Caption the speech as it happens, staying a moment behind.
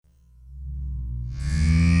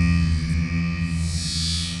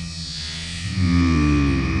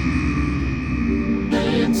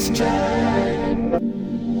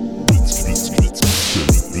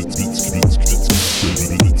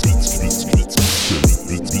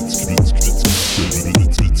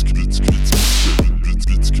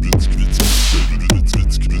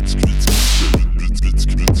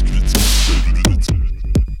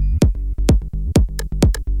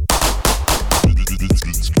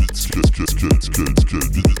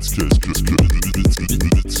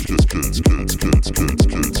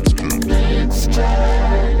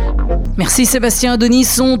Merci Sébastien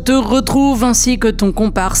Adonis, on te retrouve ainsi que ton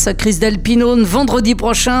comparse Chris Del Pino vendredi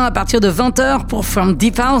prochain à partir de 20h pour From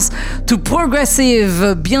Deep House to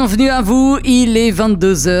Progressive. Bienvenue à vous, il est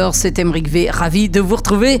 22h, c'est Aymeric V, ravi de vous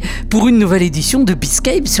retrouver pour une nouvelle édition de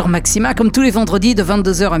Beatscape sur MAXXIMA comme tous les vendredis de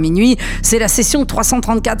 22h à minuit. C'est la session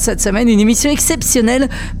 334 cette semaine, une émission exceptionnelle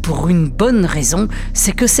pour une bonne raison,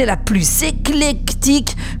 c'est que c'est la plus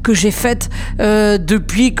éclectique que j'ai faite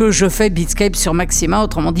depuis que je fais Beatscape sur MAXXIMA,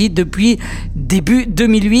 autrement dit depuis début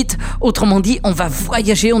 2008. Autrement dit, on va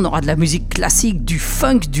voyager, on aura de la musique classique, du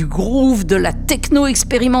funk, du groove, de la techno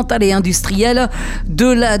expérimentale et industrielle, de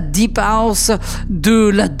la deep house, de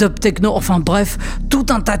la dub techno, enfin bref, tout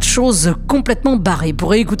un tas de choses complètement barrées.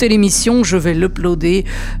 Pour écouter l'émission, je vais l'uploader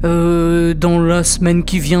dans la semaine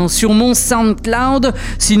qui vient sur mon SoundCloud.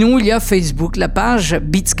 Sinon, il y a Facebook, la page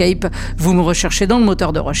Beatscape. Vous me recherchez dans le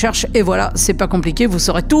moteur de recherche et voilà, c'est pas compliqué, vous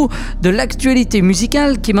saurez tout de l'actualité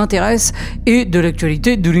musicale qui m'intéresse et de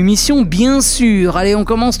l'actualité de l'émission, bien sûr. Allez, on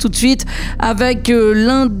commence tout de suite avec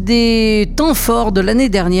l'un des temps forts de l'année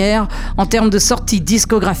dernière en termes de sorties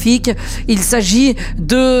discographiques. Il s'agit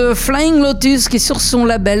de Flying Lotus qui, sur son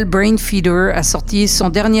label Brain Feeder, a sorti son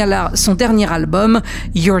dernier album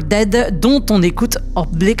You're Dead, dont on écoute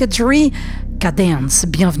Obligatory Cadence.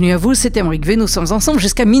 Bienvenue à vous, c'est Aymeric V, nous sommes ensemble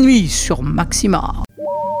jusqu'à minuit sur MAXXIMA.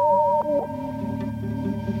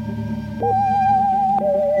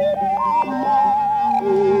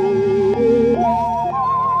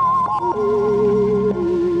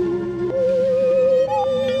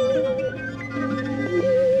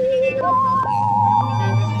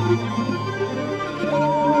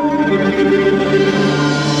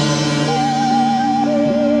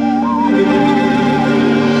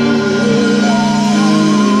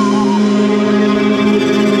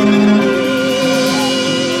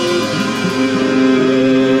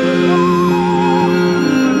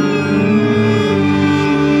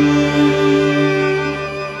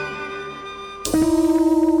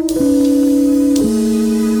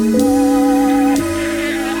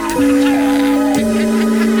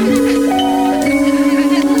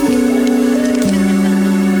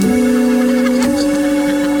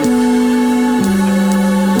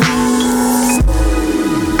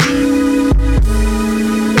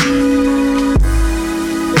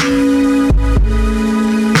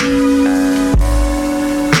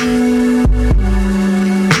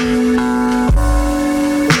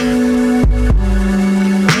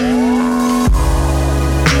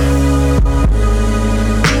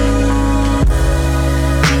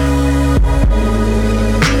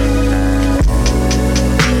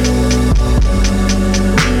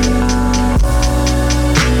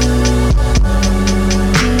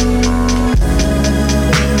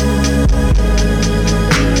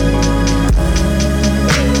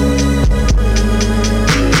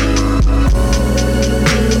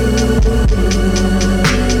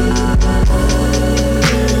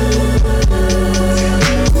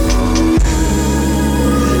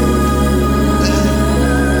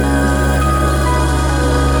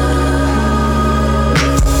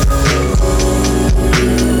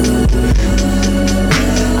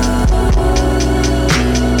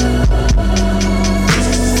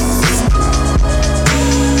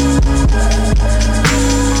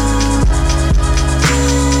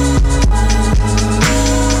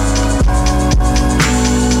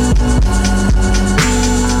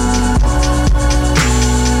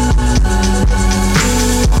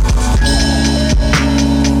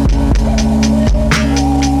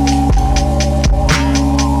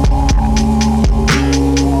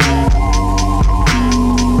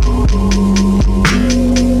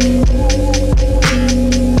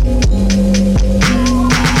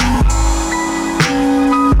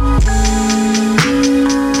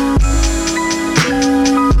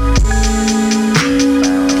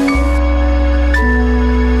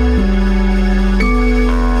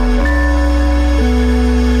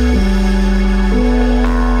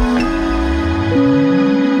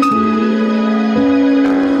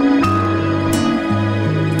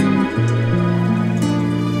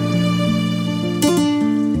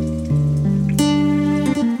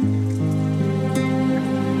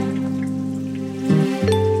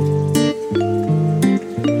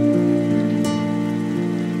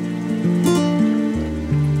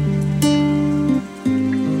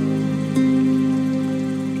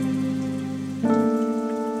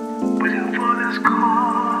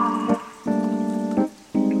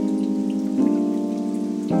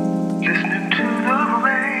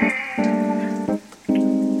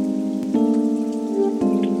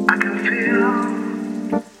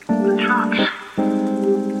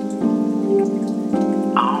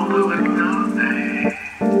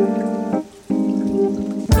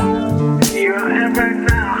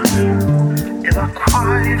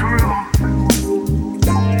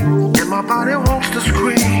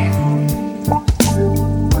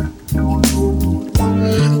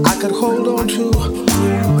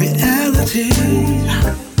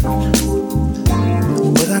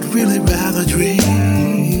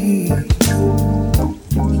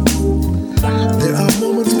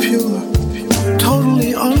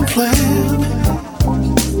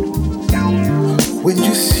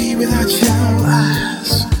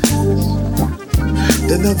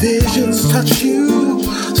 visions touch you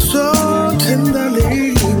so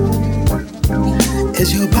tenderly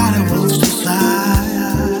as your body wants to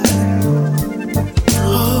slide.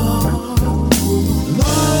 Oh,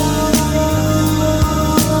 love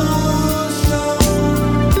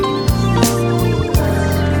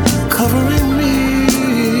covering me.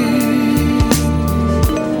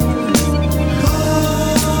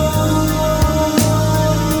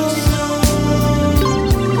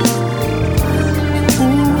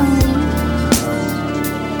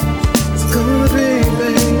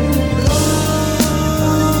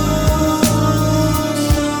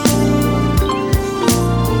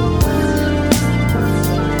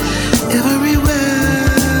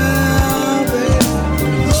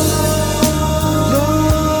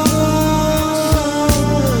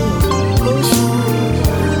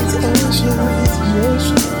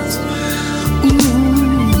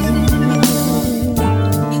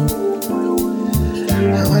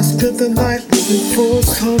 The night before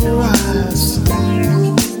sunrise,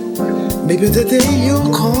 maybe the day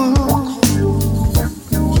you'll call.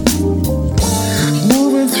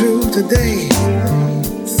 Moving through the day,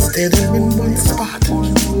 standing in one spot,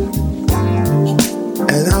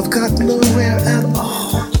 and I've got nowhere at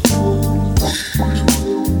all.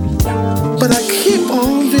 But I keep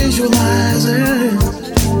on visualizing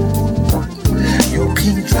your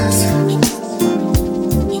pink dress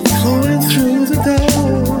flowing through the door.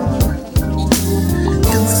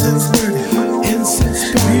 Incense burning,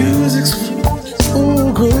 music's all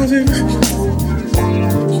grooving,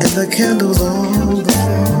 and the candles on the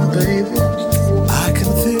floor, baby. I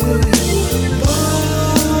can feel it.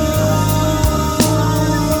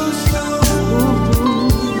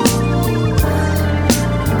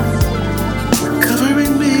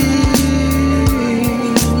 Covering me.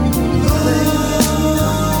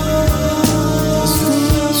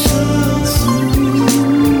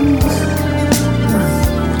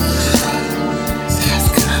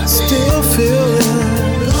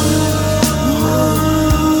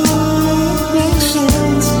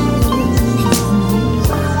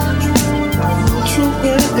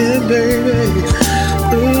 Baby,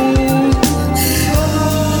 ooh,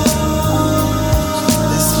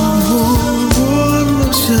 there's some more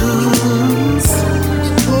emotions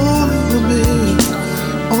all over me,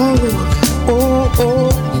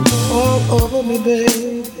 all over me, baby.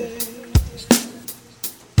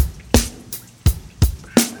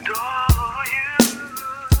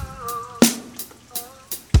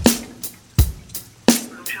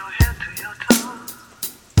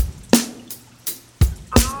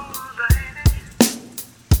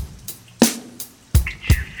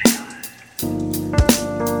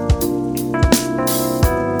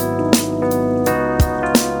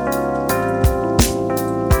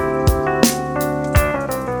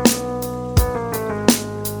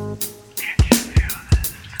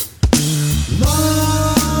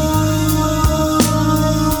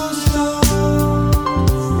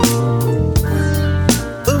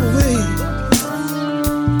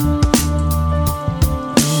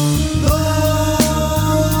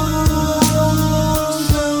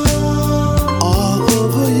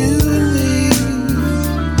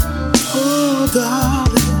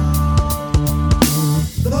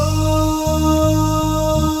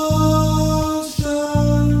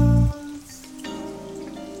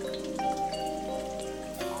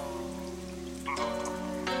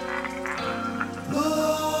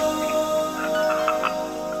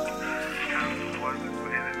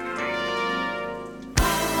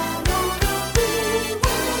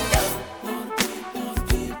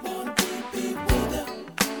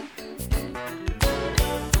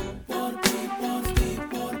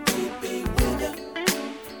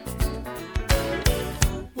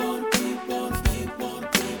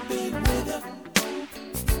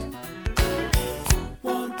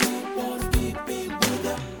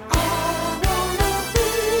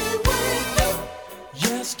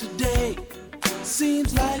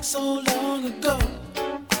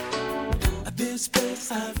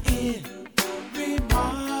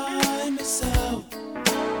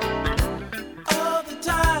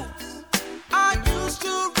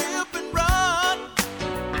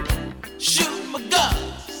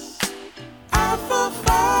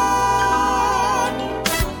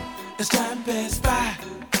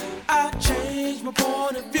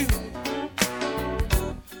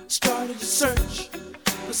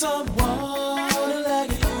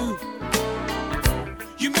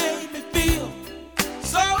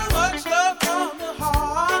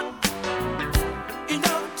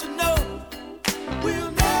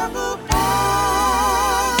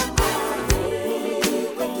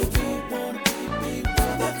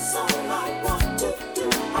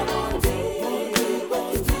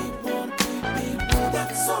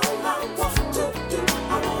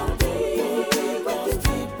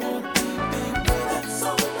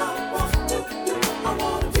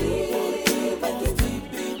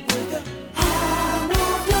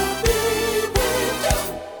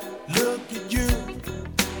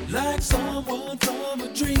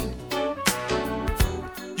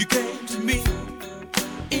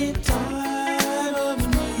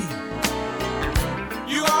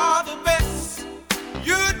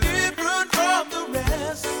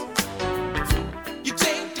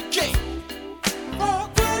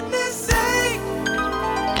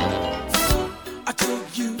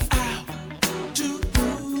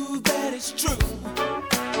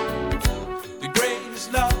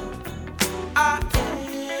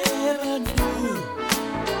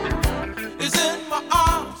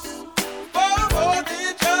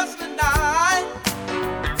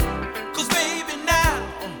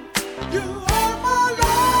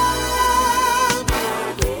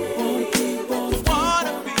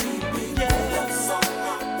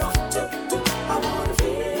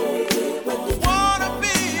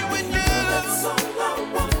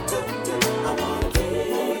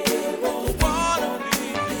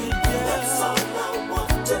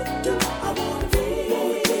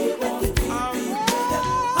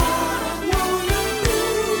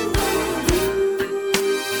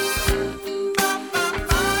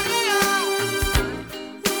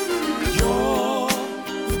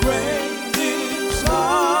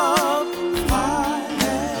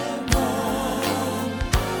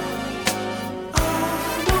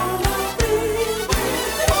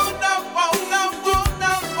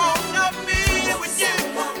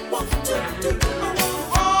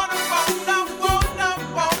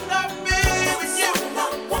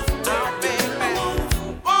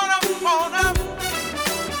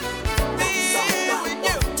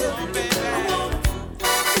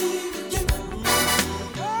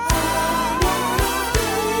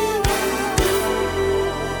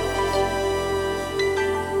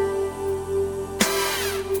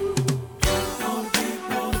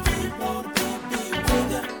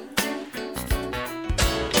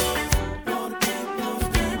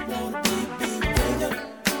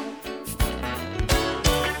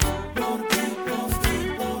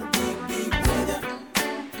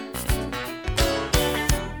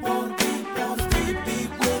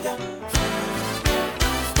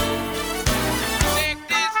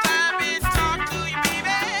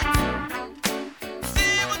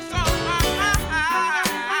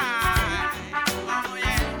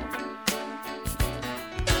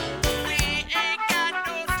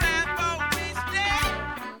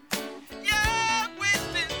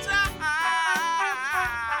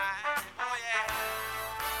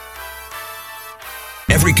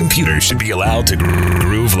 computer should be allowed to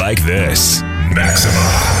groove like this.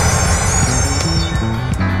 MAXXIMA.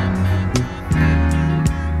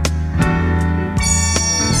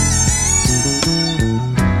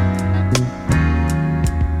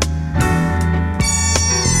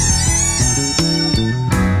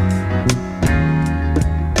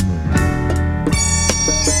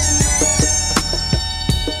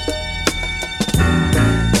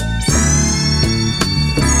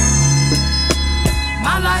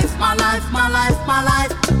 My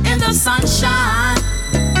life in the sunshine.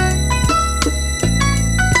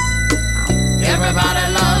 Everybody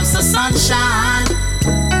loves the sunshine.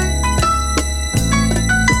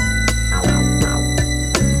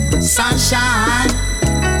 Sunshine.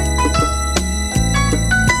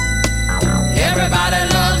 Everybody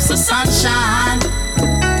loves the sunshine.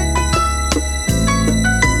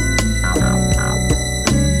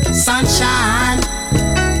 Sunshine.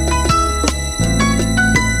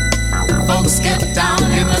 Folks get down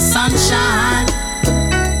in the sunshine.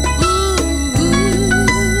 Ooh,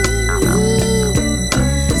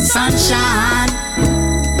 sunshine.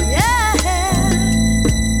 Yeah.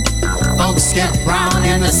 Folks get brown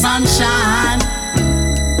in the sunshine.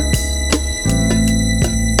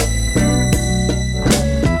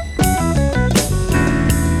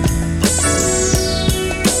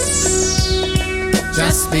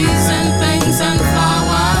 Just bees and things and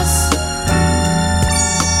flowers.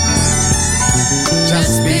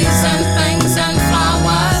 Just bees and things and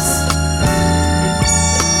flowers.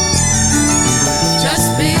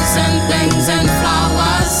 Just bees and things and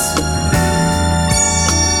flowers.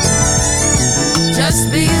 Just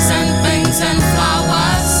bees and things and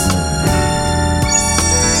flowers.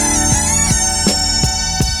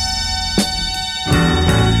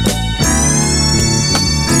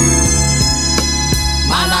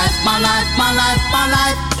 My life, my life, my life, my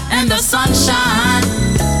life in the sunshine.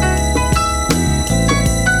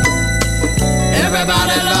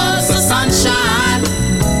 Everybody loves the sunshine.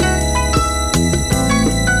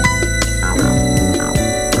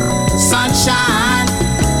 Sunshine.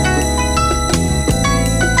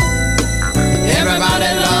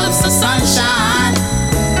 Everybody loves the sunshine.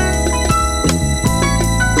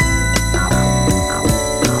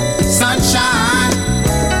 Sunshine.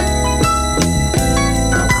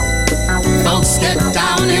 Folks get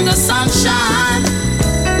down in the sunshine.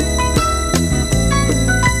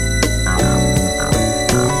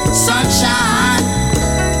 Sunshine.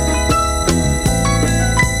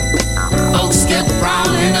 Folks get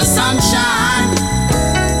brown in the sunshine.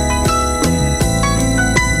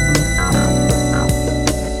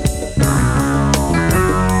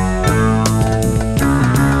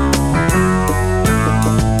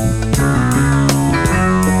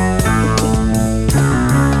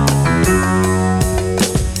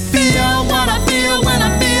 Feel what I feel when I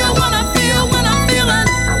feel what I feel when I'm feeling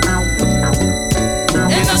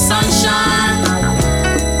in the sunshine.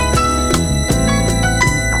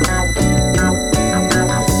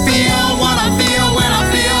 Feel what I feel when I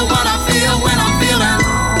feel what I feel when I'm feeling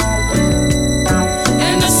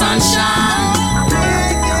in the sunshine.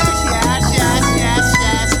 Yes, yes, yes,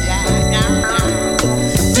 yes, yes, yes.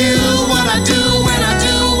 Do what I do when I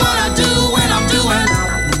do what I do when I'm doing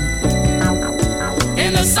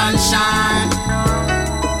in the sunshine.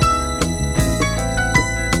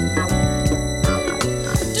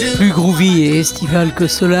 Plus groovy et estival que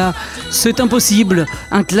cela, c'est impossible.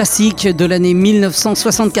 Un classique de l'année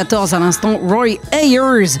 1974 à l'instant, Roy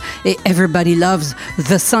Ayers et Everybody Loves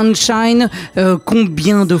the Sunshine.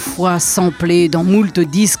 Combien de fois samplé dans moult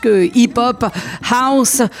disques hip-hop,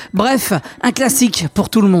 house, bref, un classique pour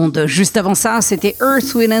tout le monde. Juste avant ça, c'était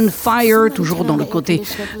Earth, Wind and Fire, toujours dans le côté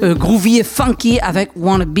groovy et funky avec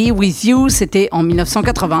Wanna Be With You, c'était en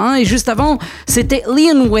 1981. Et juste avant, c'était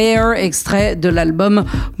Leon Ware, extrait de l'album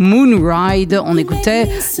Moon Ride. On écoutait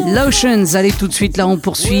Lotions. Allez, tout de suite, là, on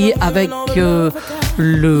poursuit avec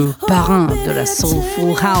le parrain de la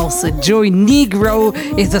Soulful House, Joey Negro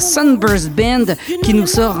et The Sunburst Band, qui nous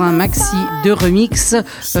sort un maxi de remix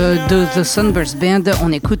de The Sunburst Band.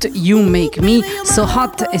 On écoute You Make Me So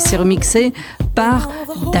Hot et c'est remixé par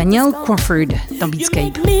Daniel Crawford dans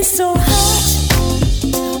Beatscape.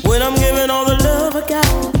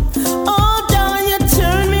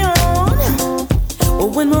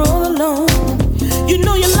 When we're all alone, you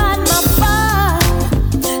know you light my fire,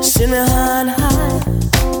 sit me high and high.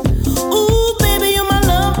 Ooh, baby, you're my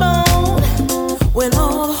love bone. When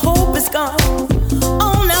all the hope is gone,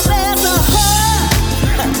 oh, now there's a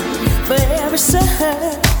hurt for every son,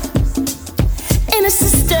 and a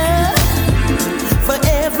sister for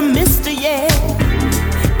every mister, yeah.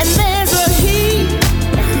 And there's a he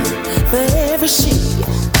for every she.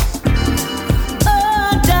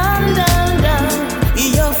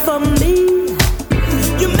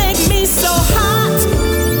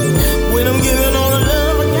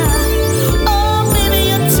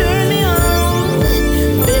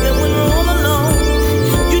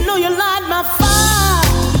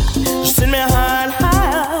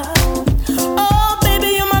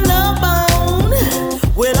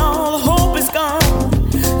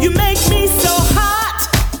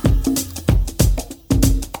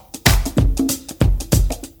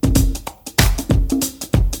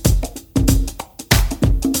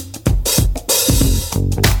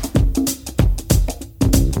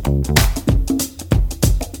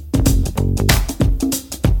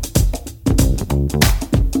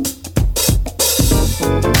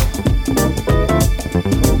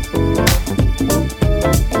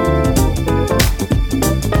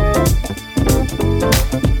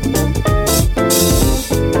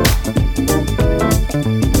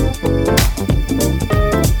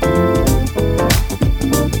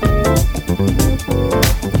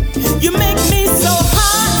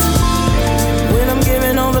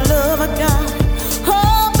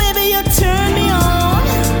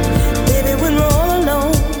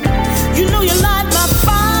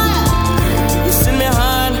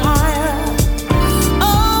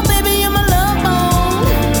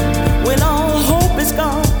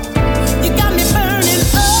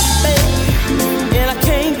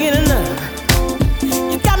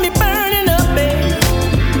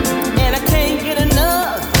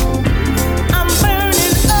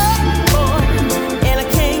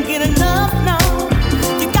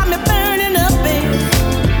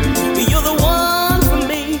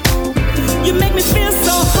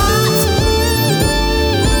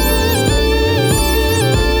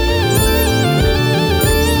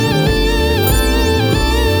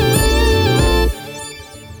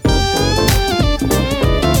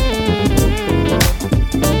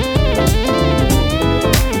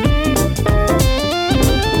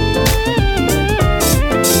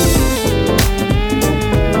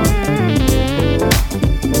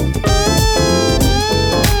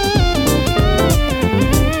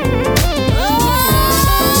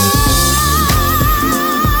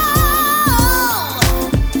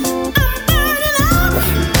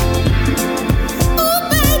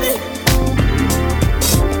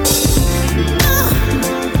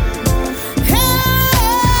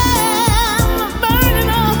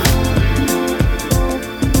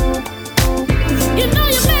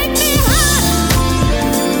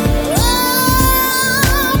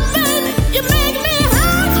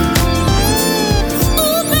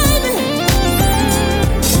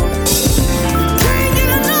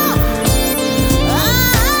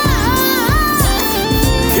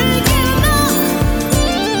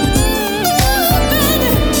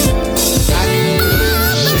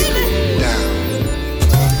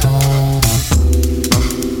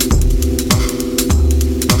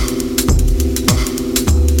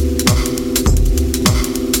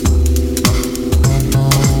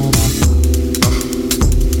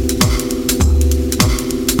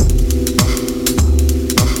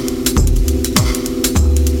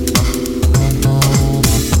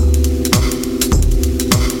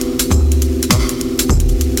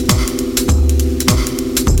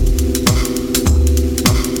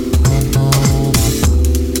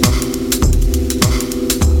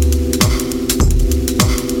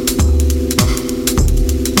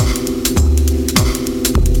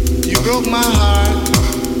 broke my heart,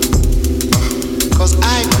 'cause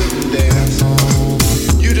I couldn't dance.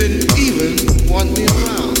 You didn't even want me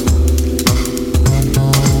around.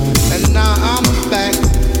 And now I'm back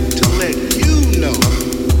to let you know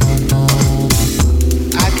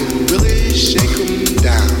I can really shake 'em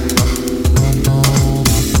down.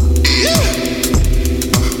 Yeah!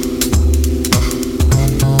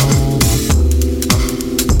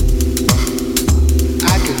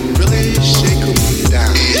 I can really shake 'em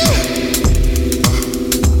down. Yeah!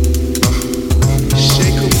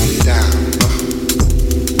 Shake 'em down.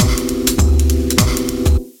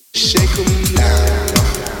 Shake 'em down.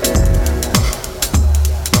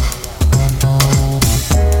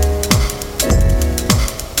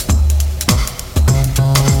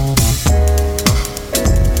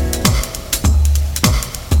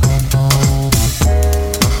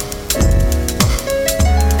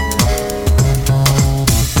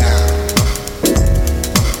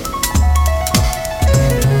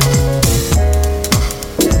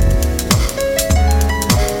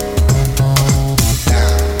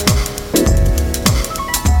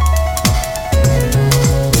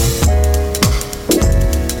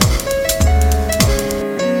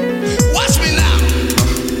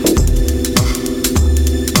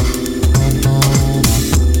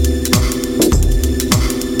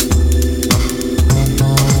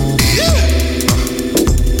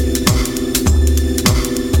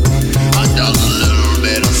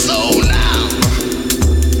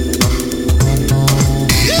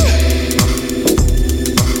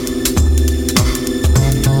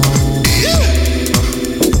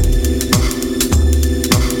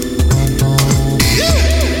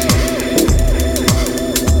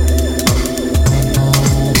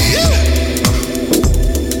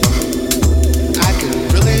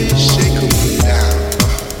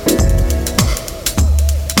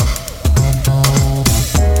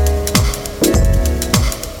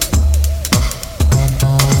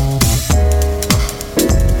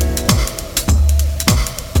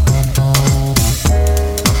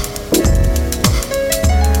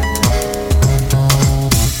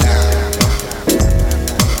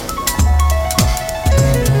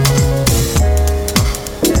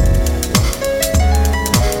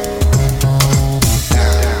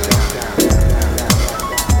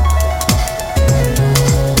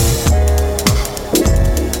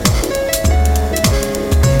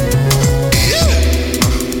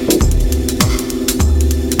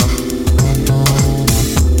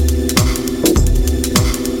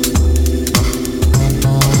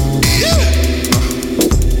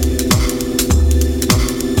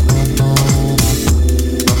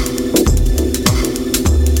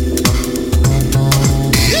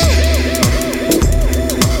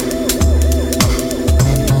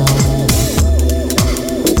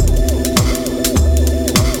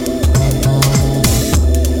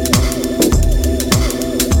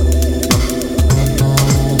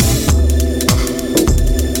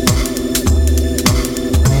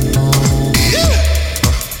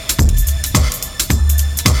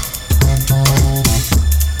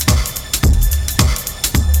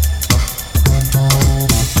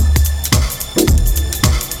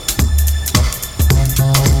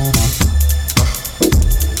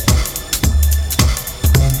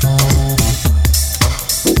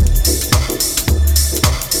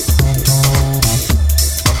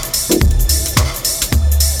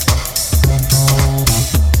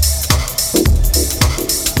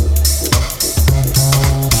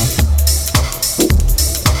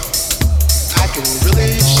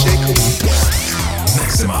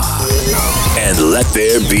 And let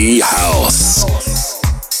there be house.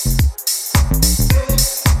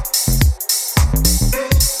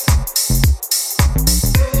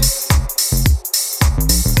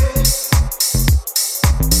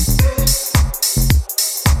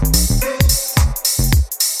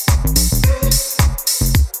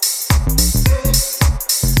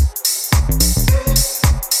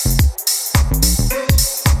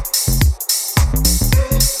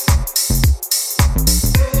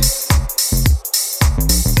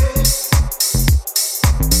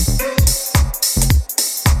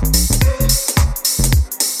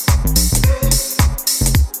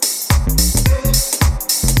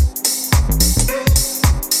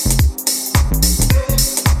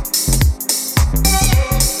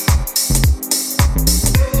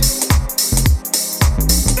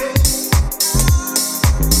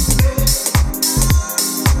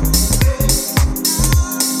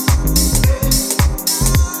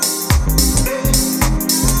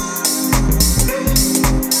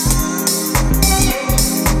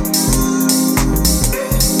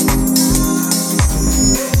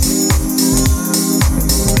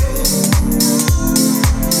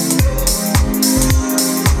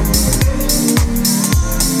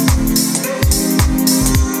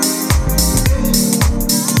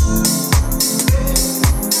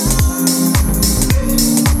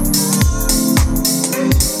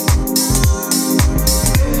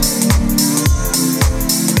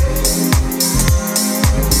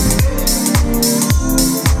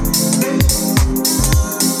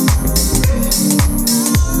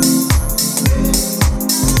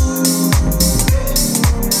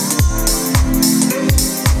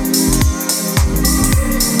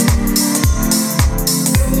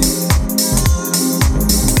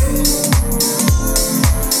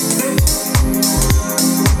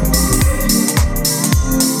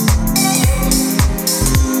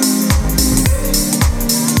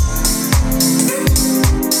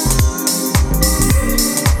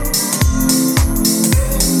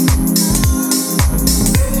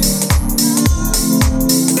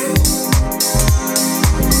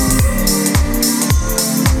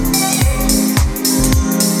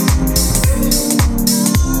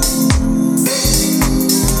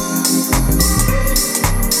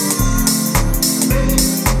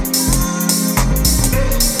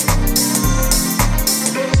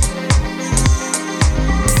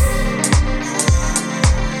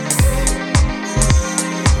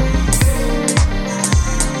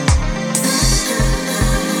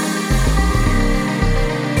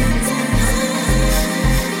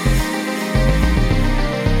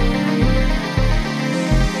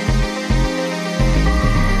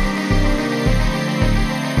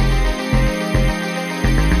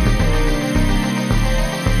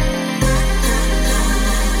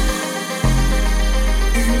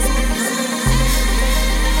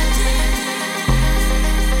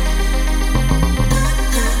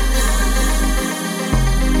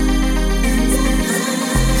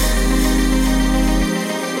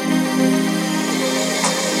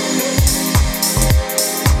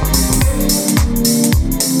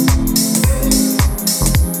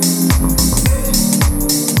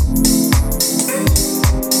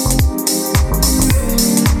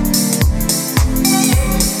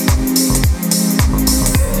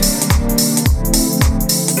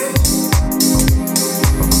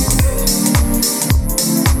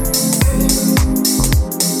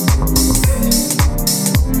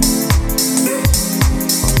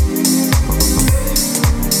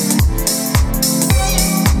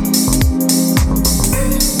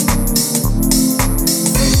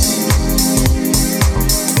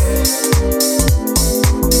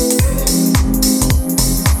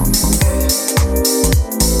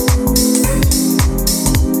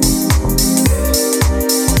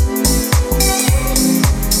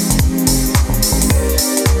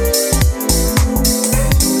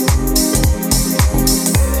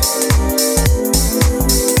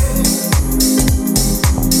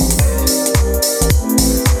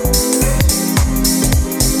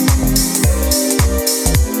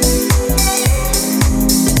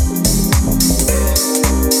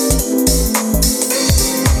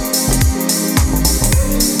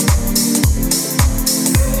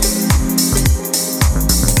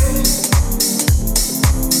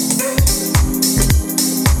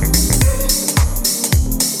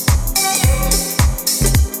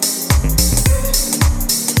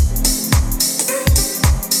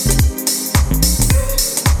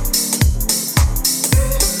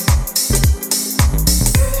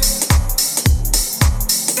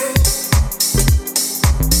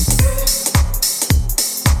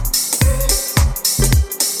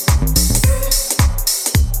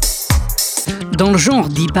 le genre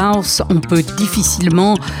Deep House, on peut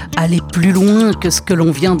difficilement aller plus loin que ce que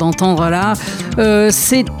l'on vient d'entendre là.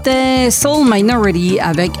 C'était Soul Minority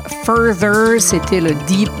avec Further, c'était le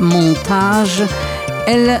Deep Montage.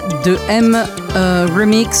 L2M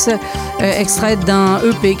Remix, extrait d'un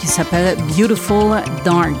EP qui s'appelle Beautiful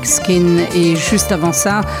Dark Skin. Et juste avant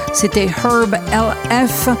ça, c'était Herb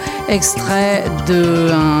LF, extrait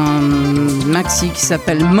d'un maxi qui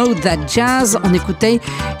s'appelle Mode That Jazz. On écoutait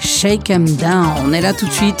Shake 'Em Down. Et là tout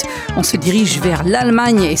de suite, on se dirige vers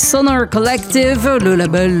l'Allemagne et Sonar Collective, le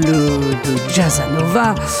label de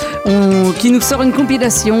Jazzanova, qui nous sort une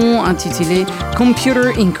compilation intitulée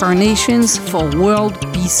Computer Incarnations for World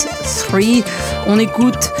Peace 3. On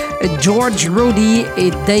écoute George Roddy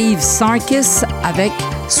et Dave Sarkis avec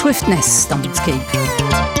Swiftness dans Beatscape.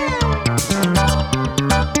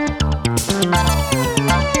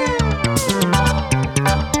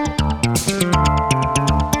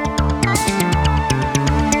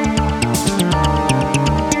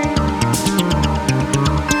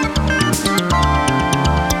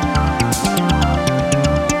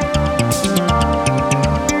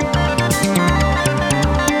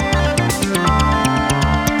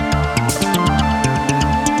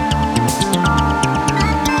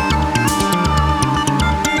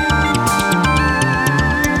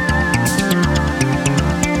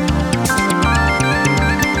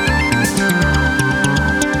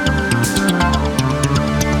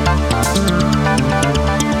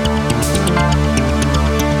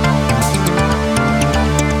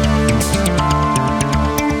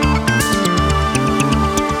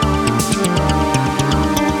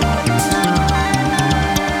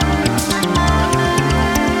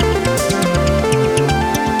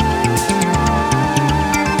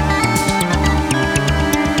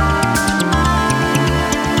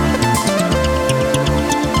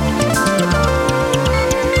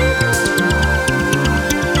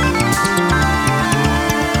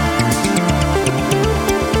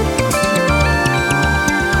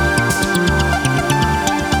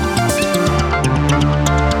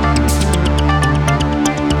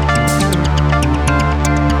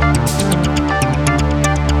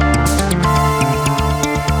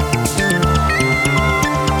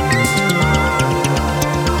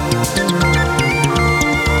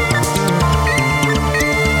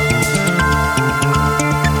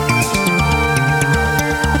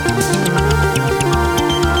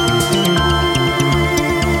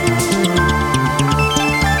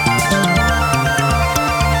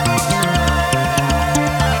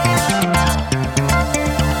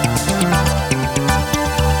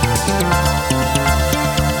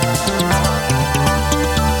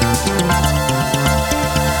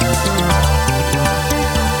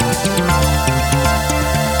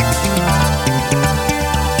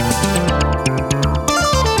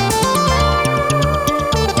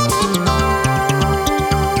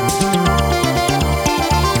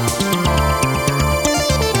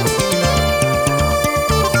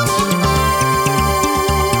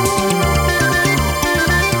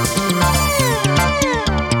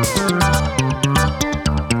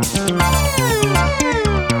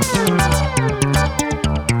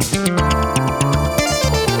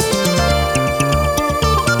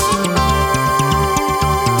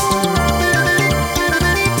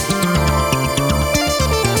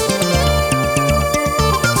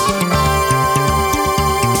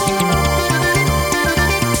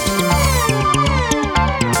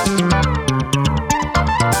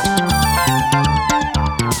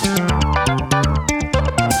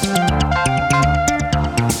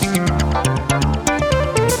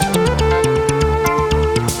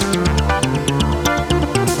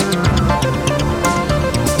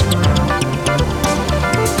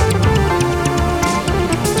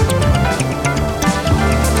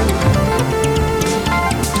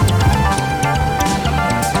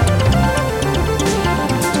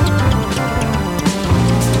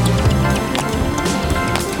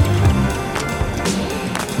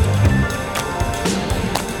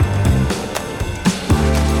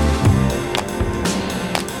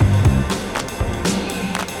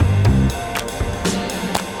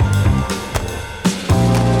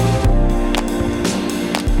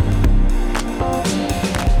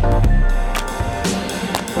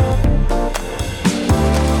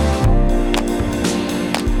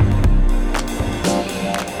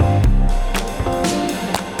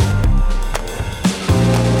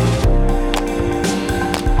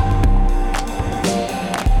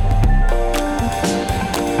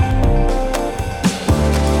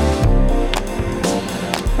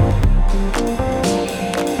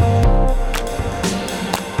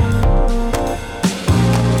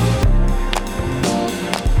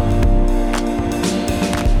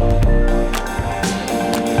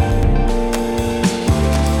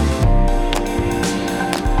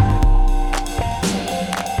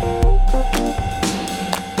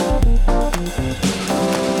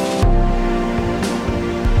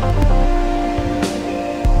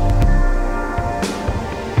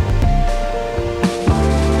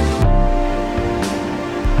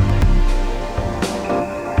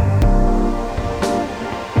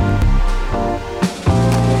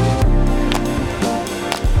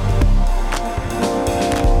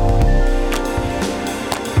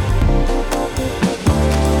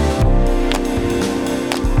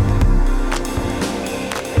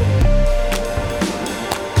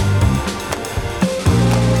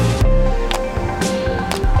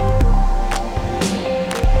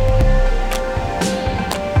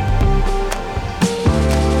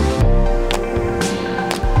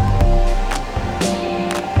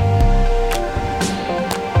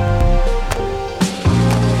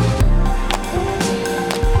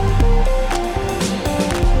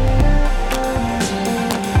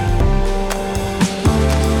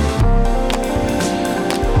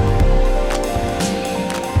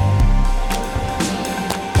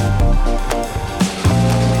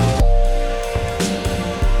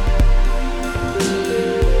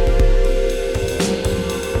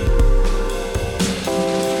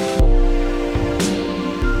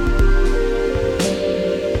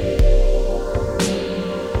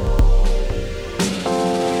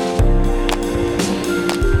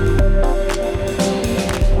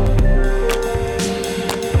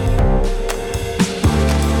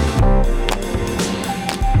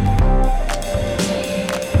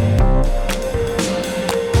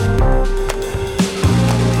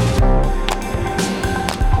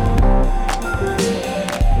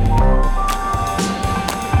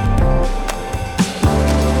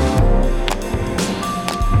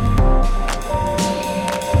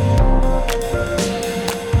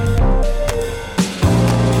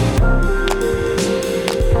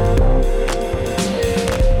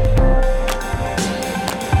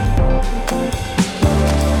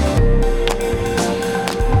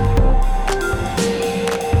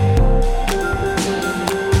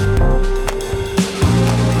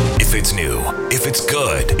 If it's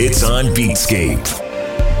good, it's on Beatscape.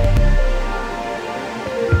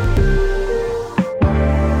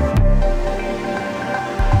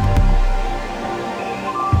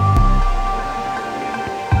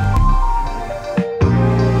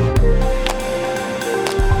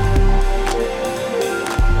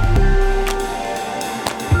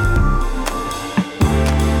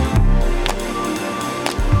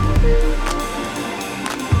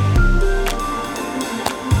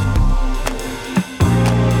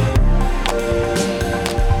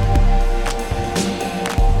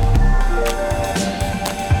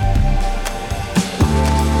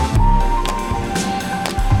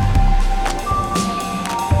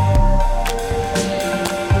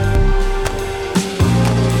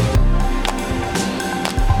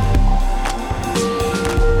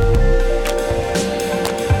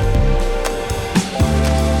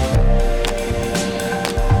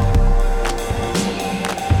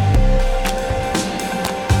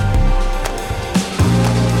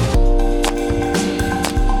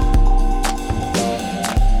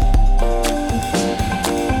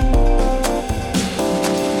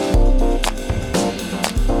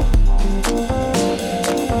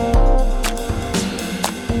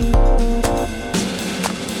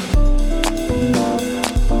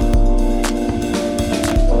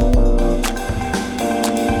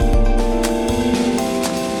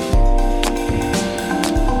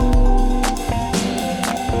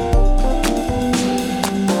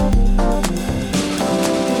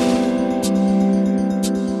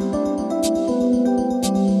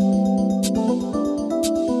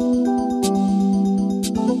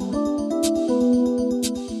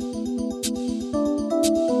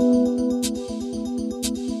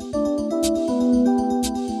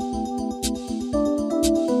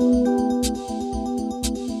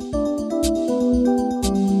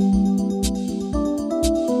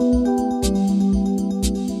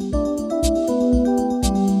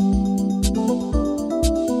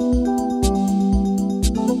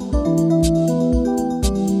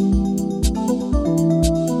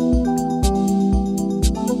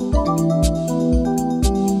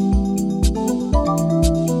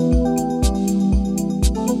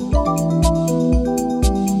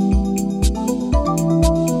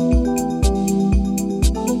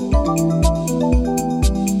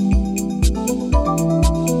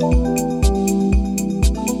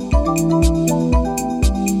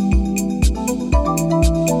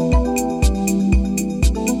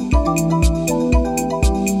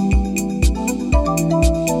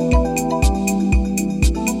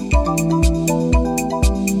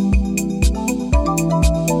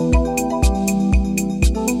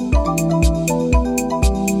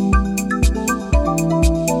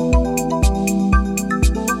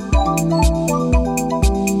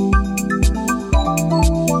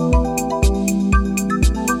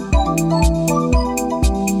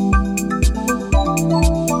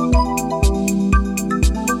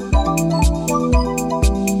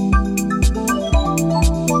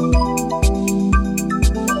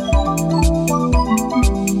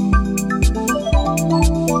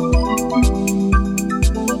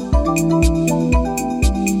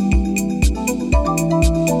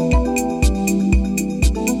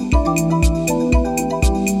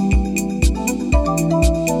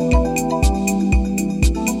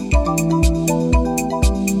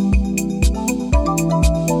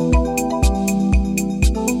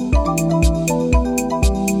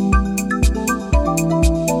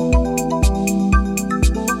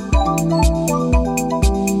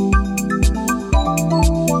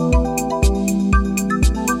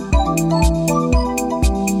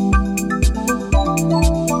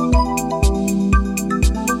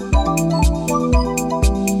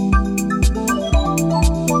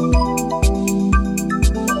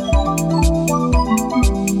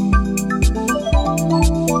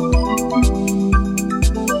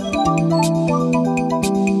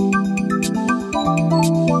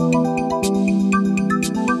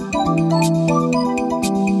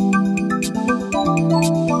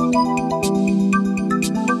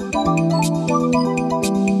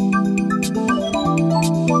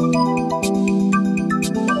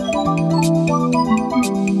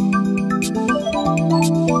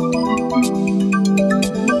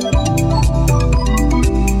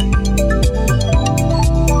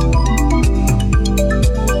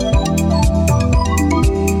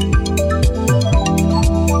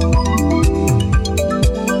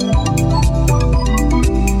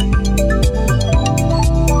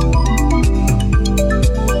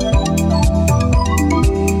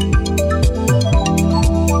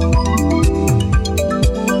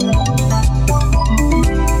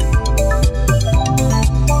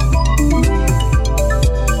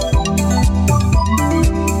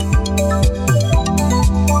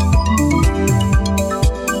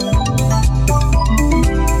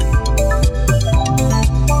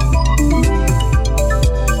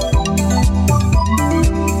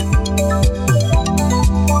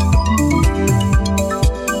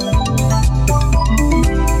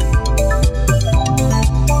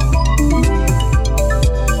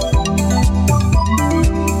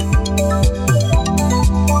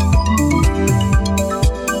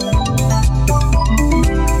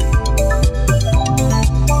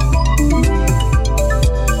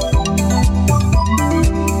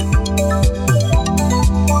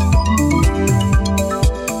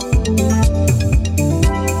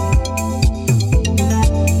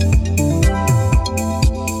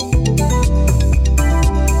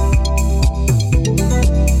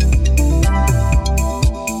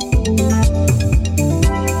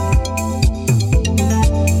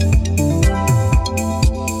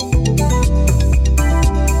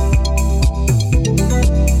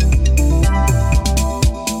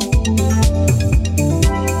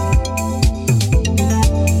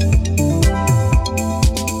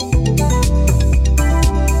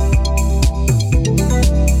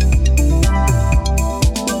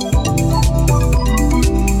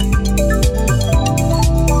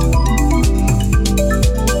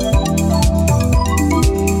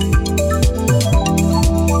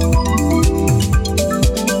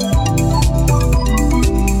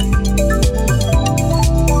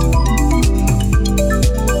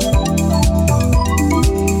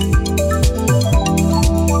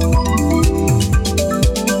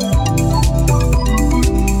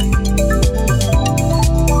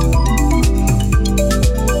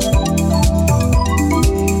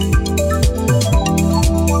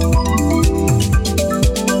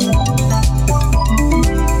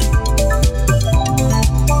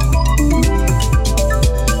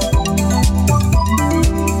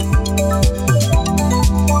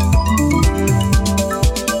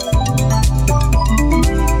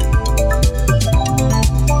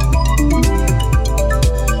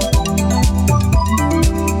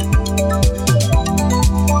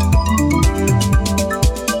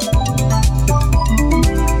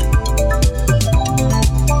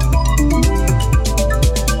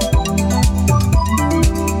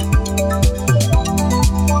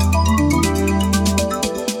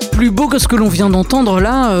 que ce que l'on vient d'entendre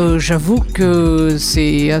là, j'avoue que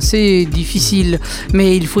c'est assez difficile.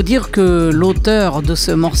 Mais il faut dire que l'auteur de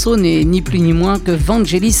ce morceau n'est ni plus ni moins que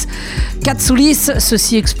Vangelis Katsoulis.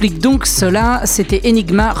 Ceci explique donc cela. C'était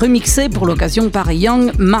Enigma remixé pour l'occasion par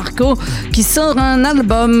Young Marco qui sort un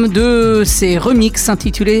album de ses remixes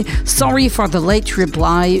intitulé Sorry for the Late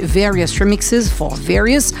Reply, Various Remixes for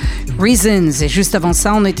Various Reasons. Et juste avant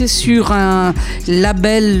ça, on était sur un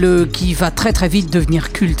label qui va très très vite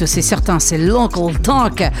devenir culte, c'est certain, c'est Local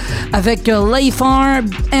Talk avec Layfar,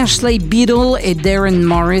 Ashley Beadle et Darren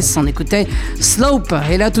Morris. On écoutait Slope.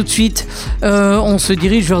 Et là tout de suite, on se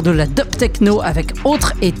dirige vers de la dub techno avec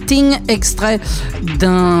Autre et Ting, extrait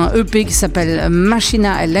d'un EP qui s'appelle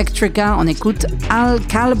Machina Electrica. On écoute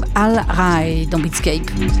Al-Kalb Al-Rai dans Beatscape.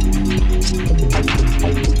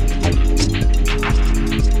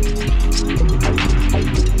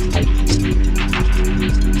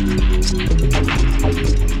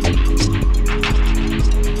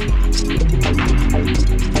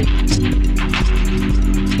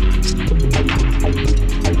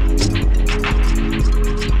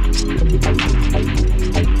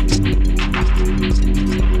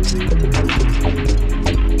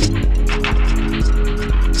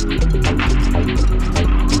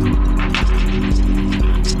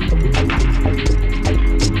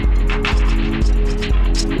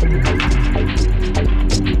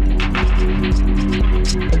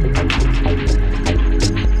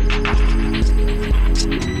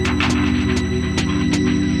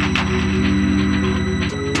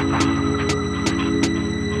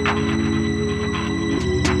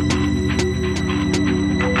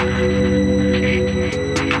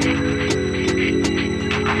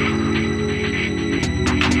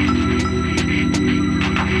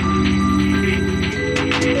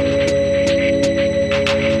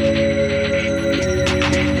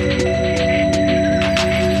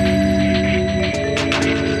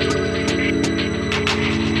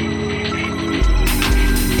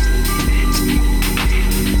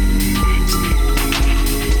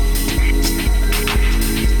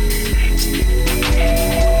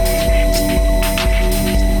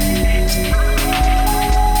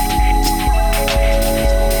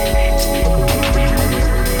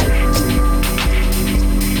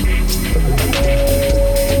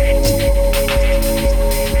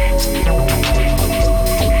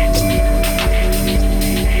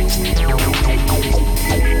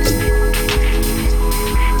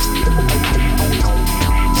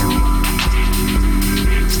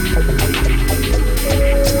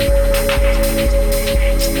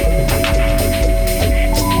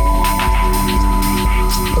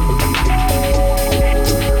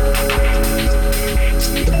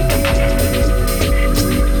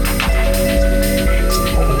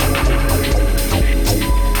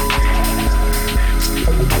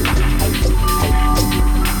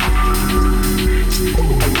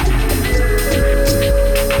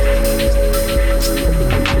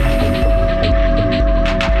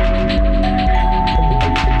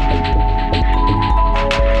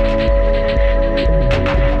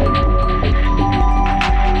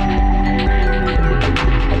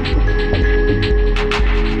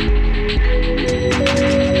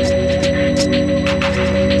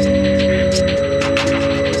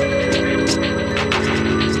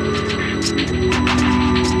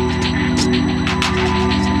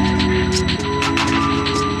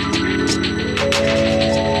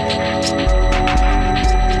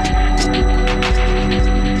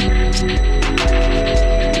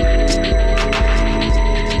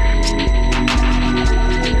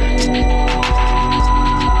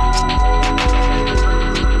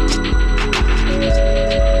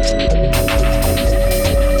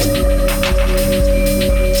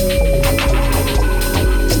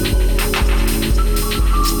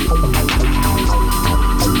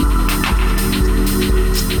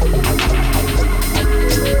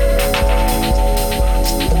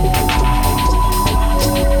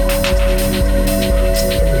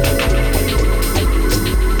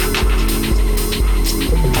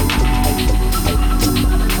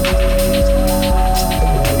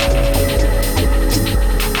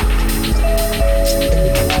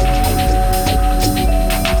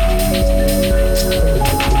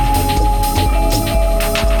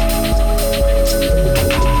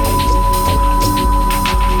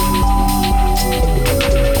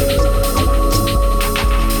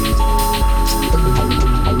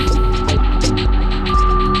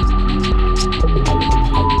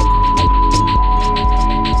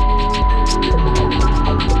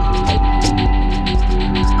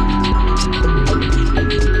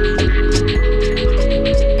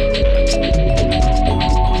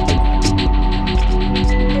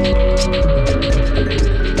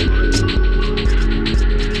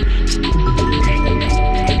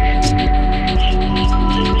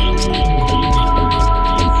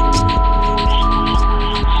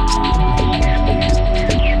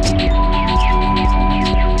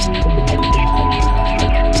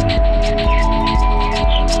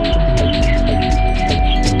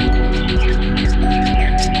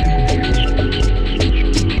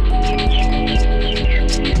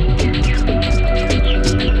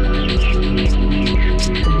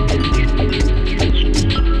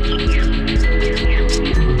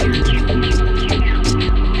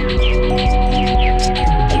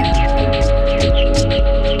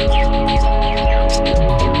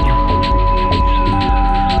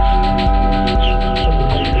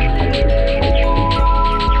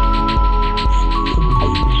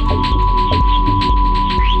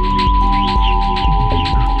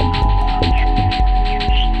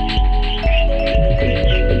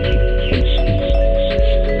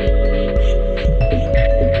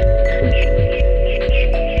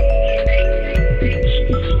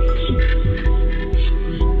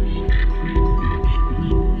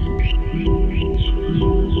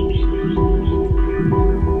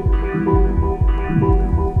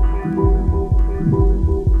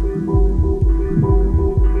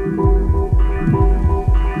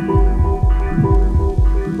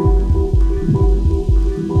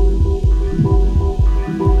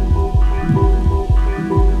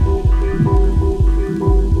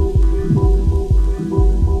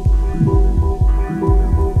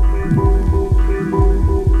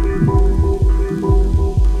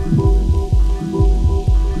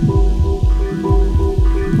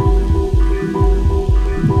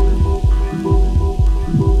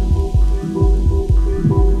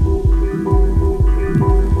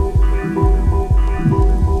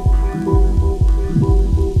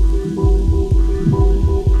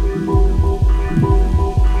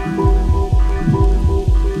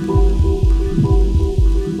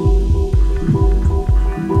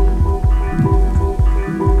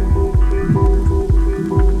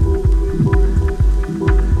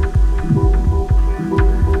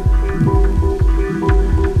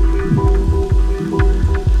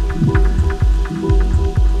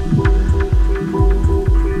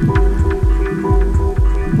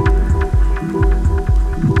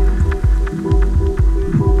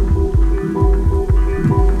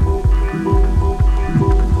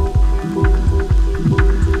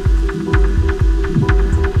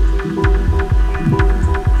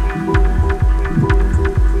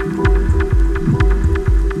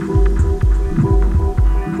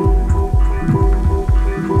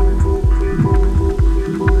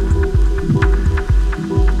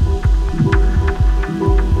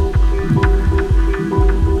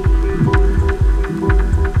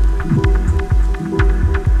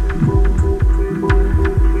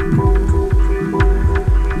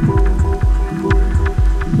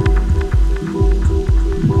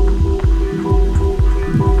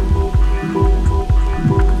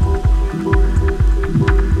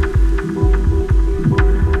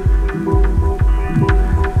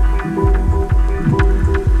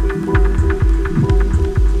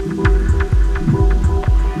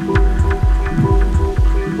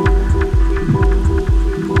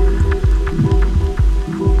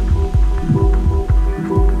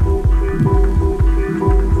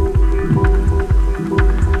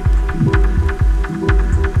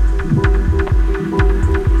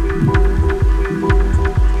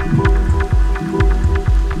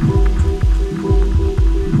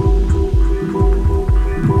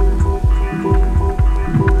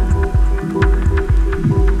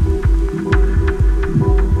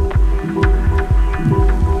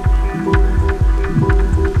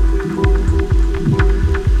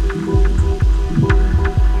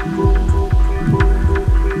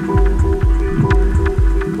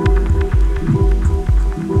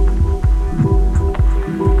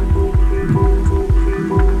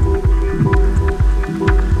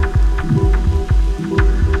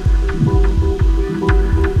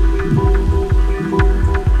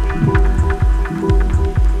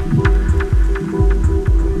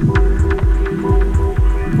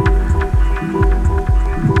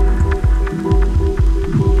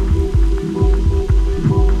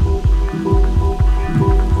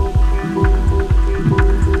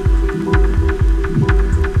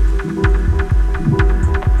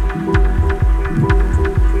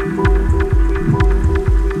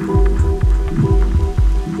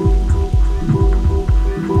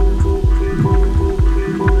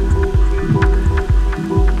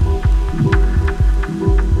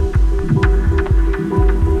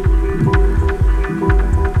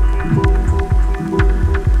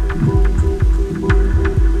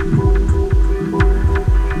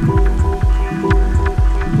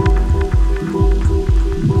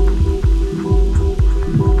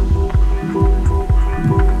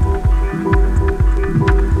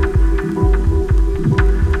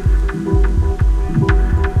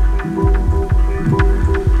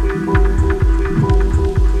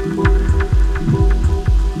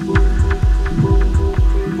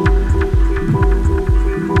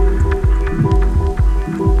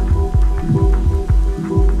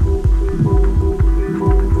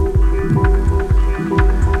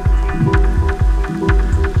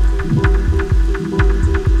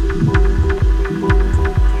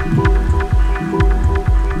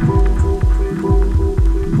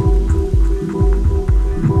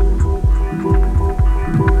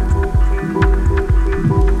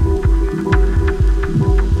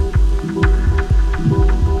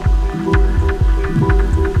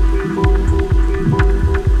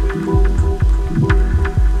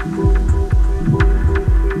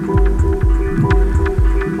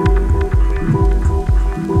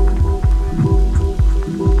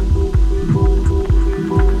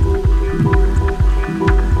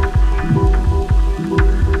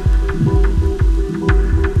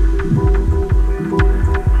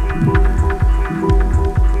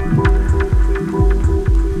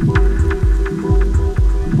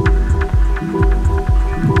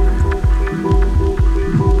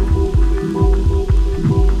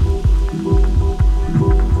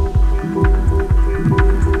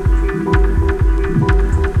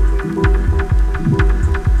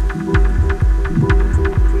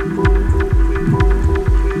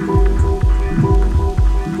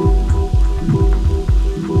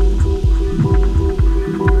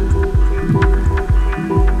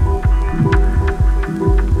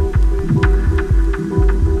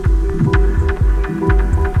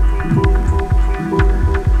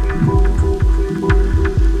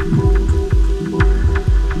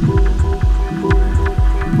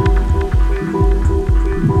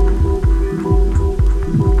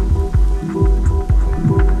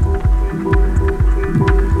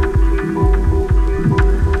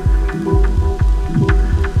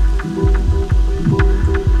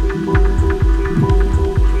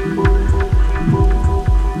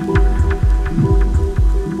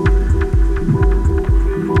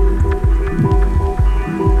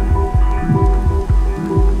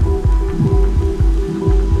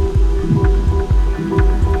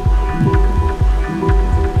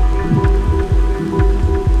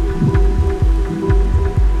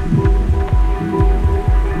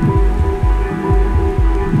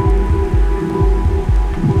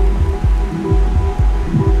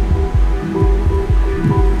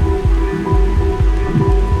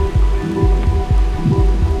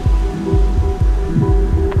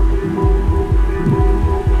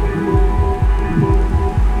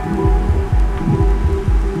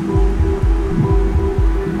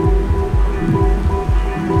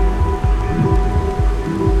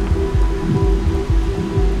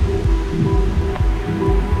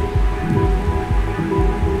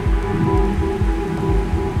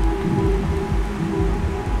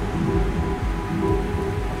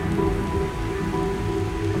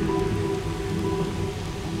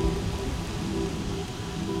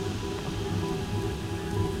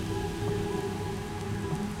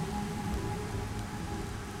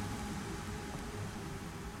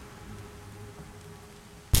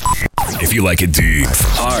 if you like it deep,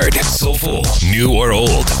 hard, soulful, new or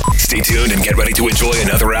old. Stay tuned and get ready to enjoy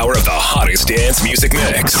another hour of the hottest dance music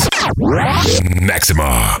mix.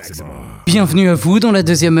 MAXXIMA. Bienvenue à vous dans la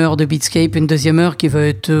deuxième heure de Beatscape, une deuxième heure qui va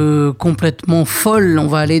être complètement folle, on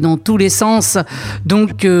va aller dans tous les sens,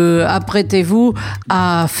 donc apprêtez-vous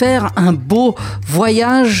à faire un beau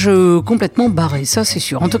voyage complètement barré, ça c'est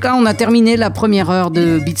sûr. En tout cas, on a terminé la première heure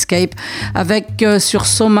de Beatscape avec sur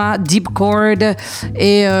Soma Deep Chord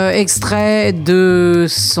et extrait de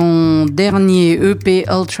son dernier EP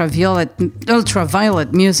Ultraviolet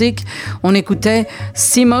Music, on écoutait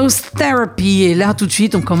Simo's Therapy et là tout de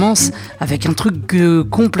suite on commence avec un truc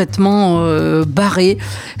complètement barré.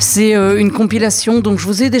 C'est une compilation, donc je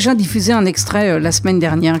vous ai déjà diffusé un extrait la semaine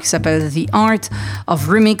dernière qui s'appelle The Art of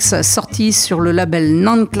Remix, sorti sur le label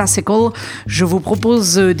Non-Classical. Je vous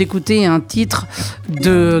propose d'écouter un titre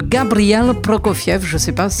de Gabriel Prokofiev. Je ne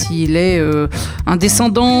sais pas s'il est un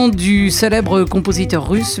descendant du célèbre compositeur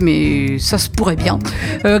russe, mais ça se pourrait bien.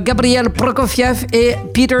 Gabriel Prokofiev et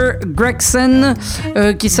Peter Gregson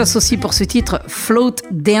qui s'associent pour ce titre Float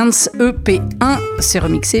Dance EP1, c'est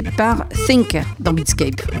remixé par Think dans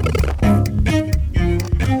Beatscape.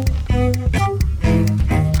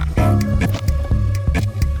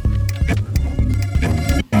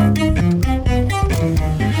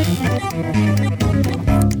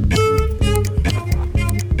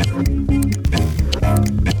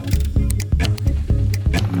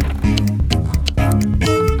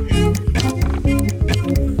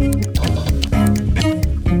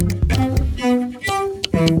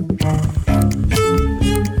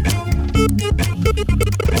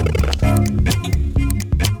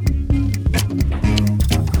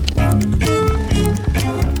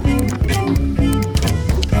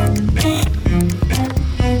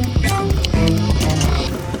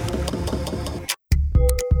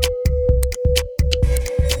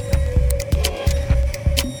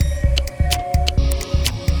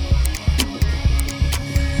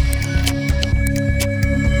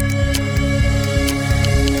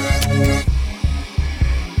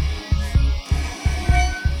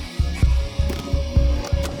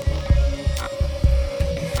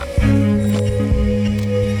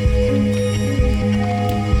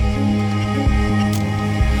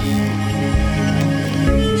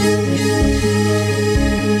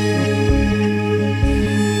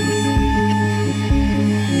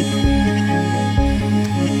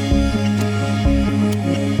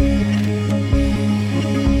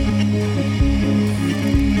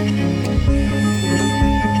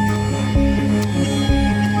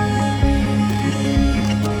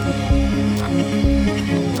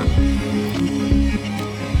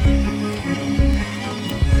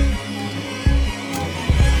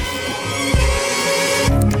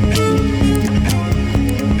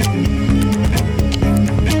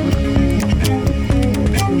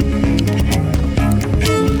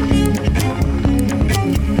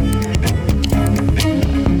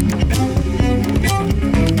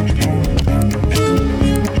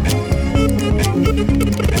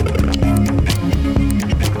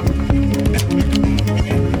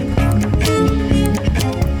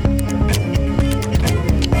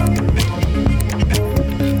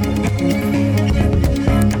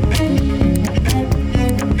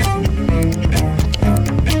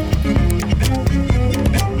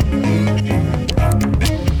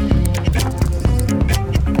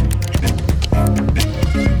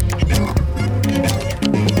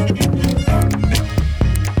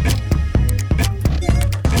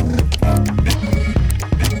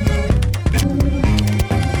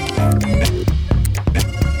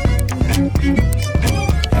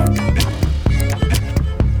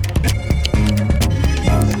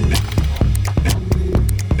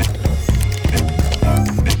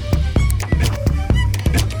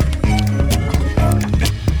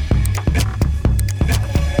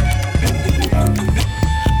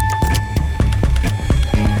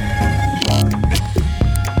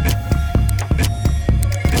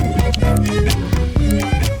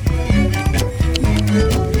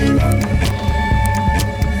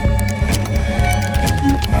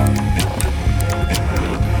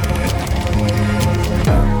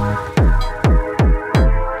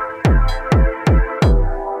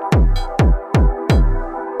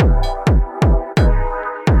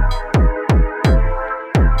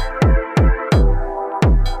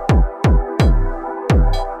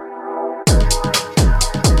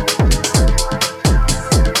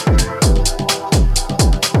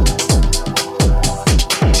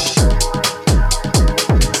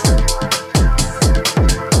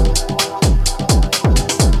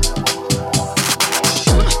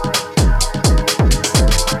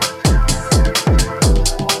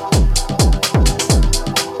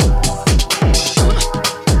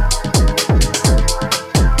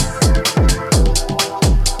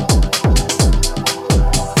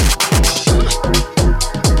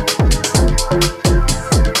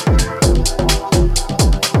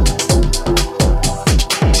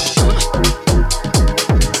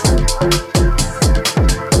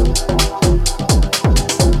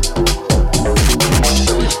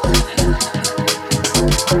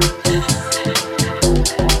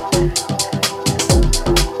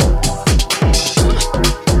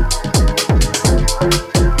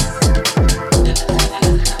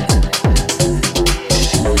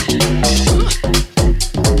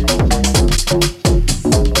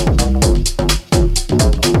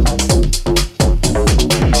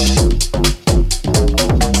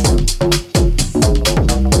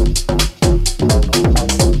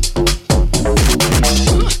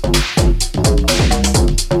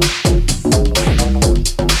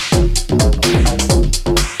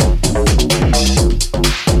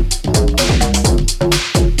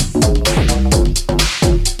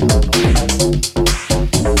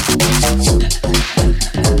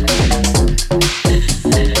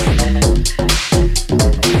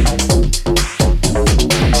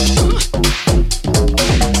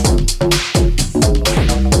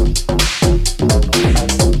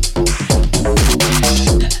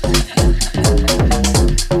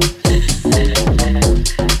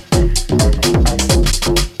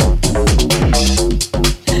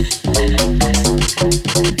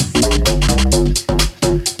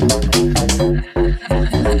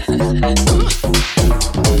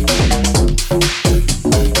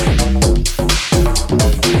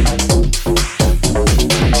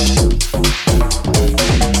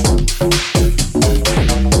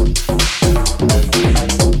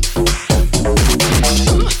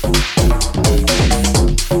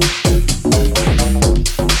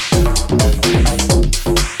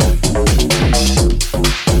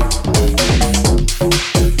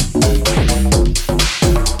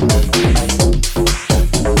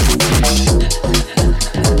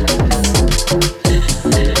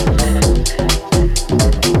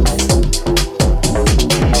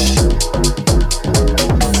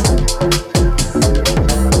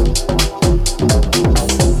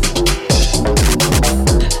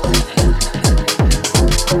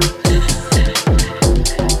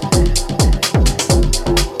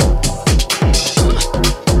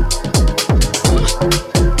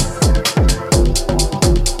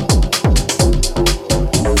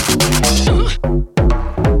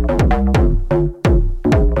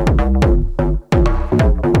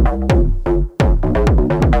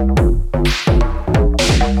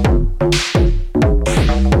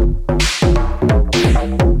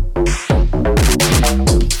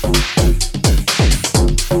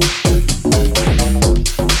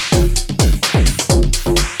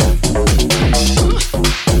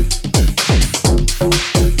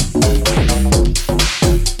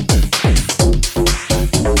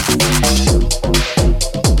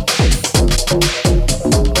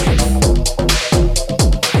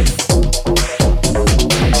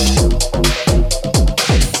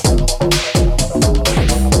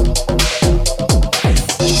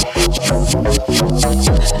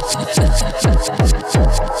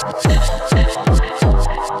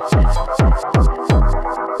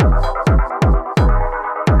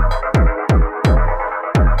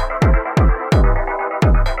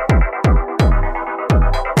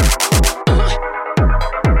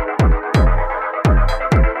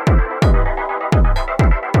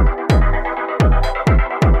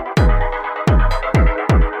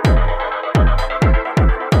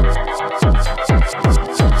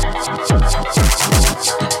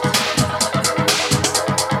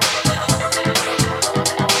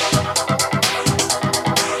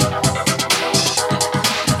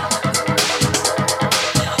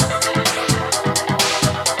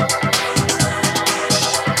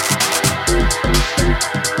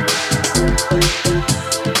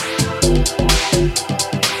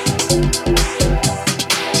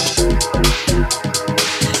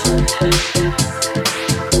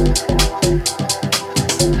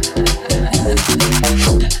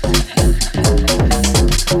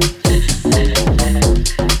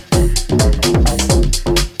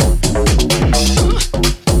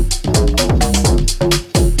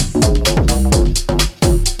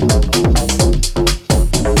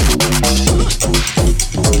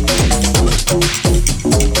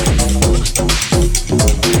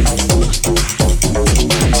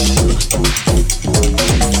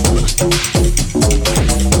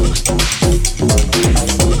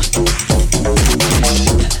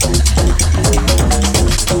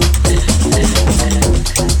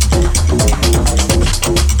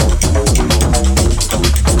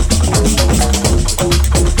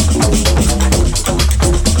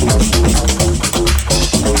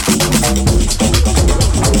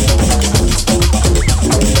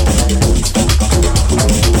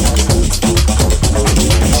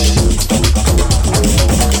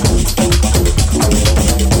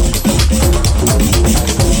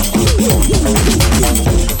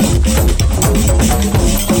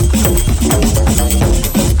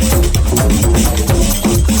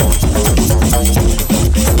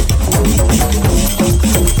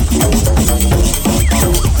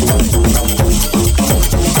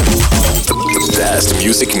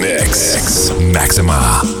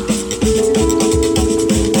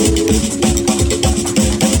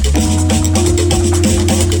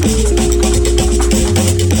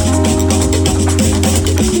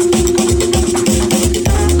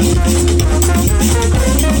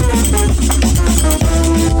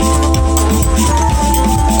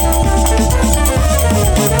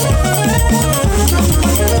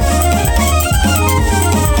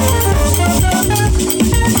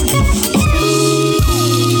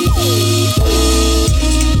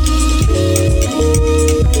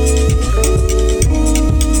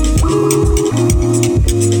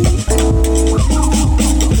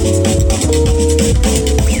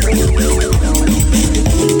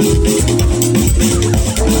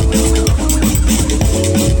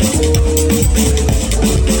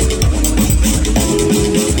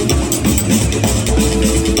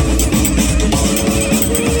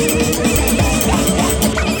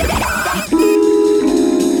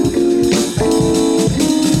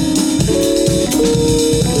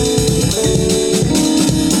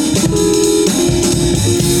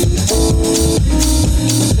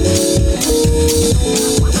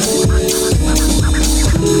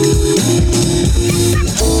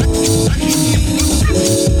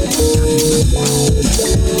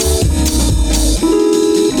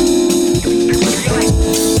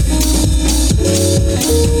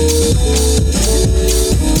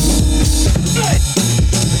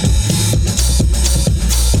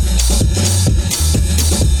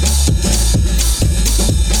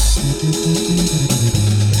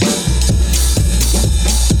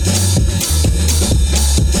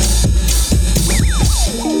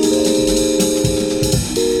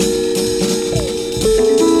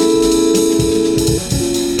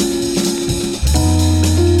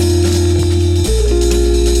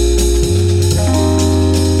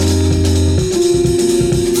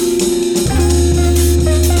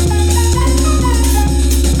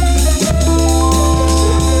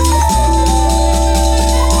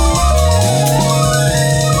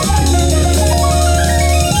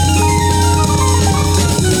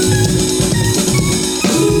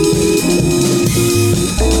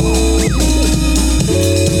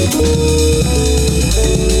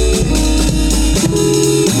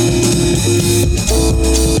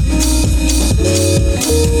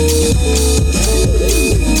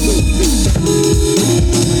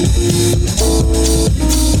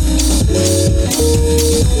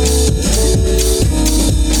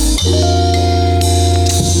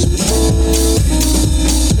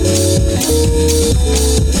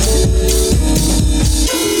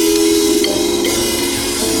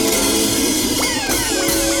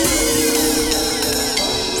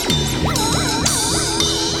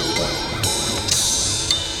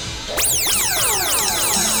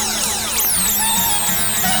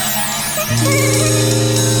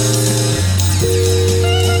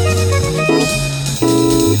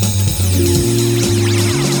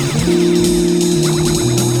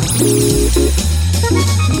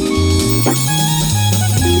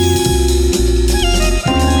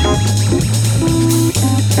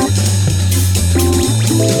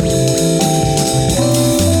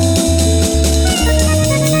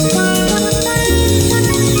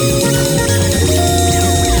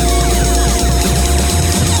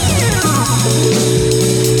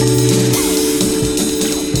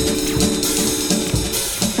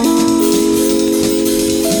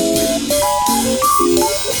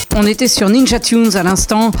 On était sur Ninja Tunes à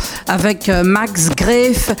l'instant avec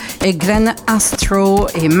MAXXIMA et Glenn Astro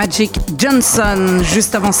et Magic Johnson.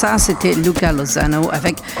 Juste avant ça, c'était Luca Lozano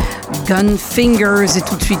avec Gunfingers. Et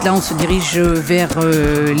tout de suite là, on se dirige vers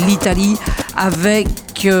l'Italie avec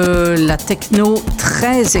la techno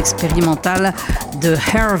très expérimentale de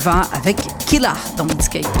Herva avec Killa dans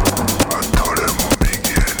Beatscape.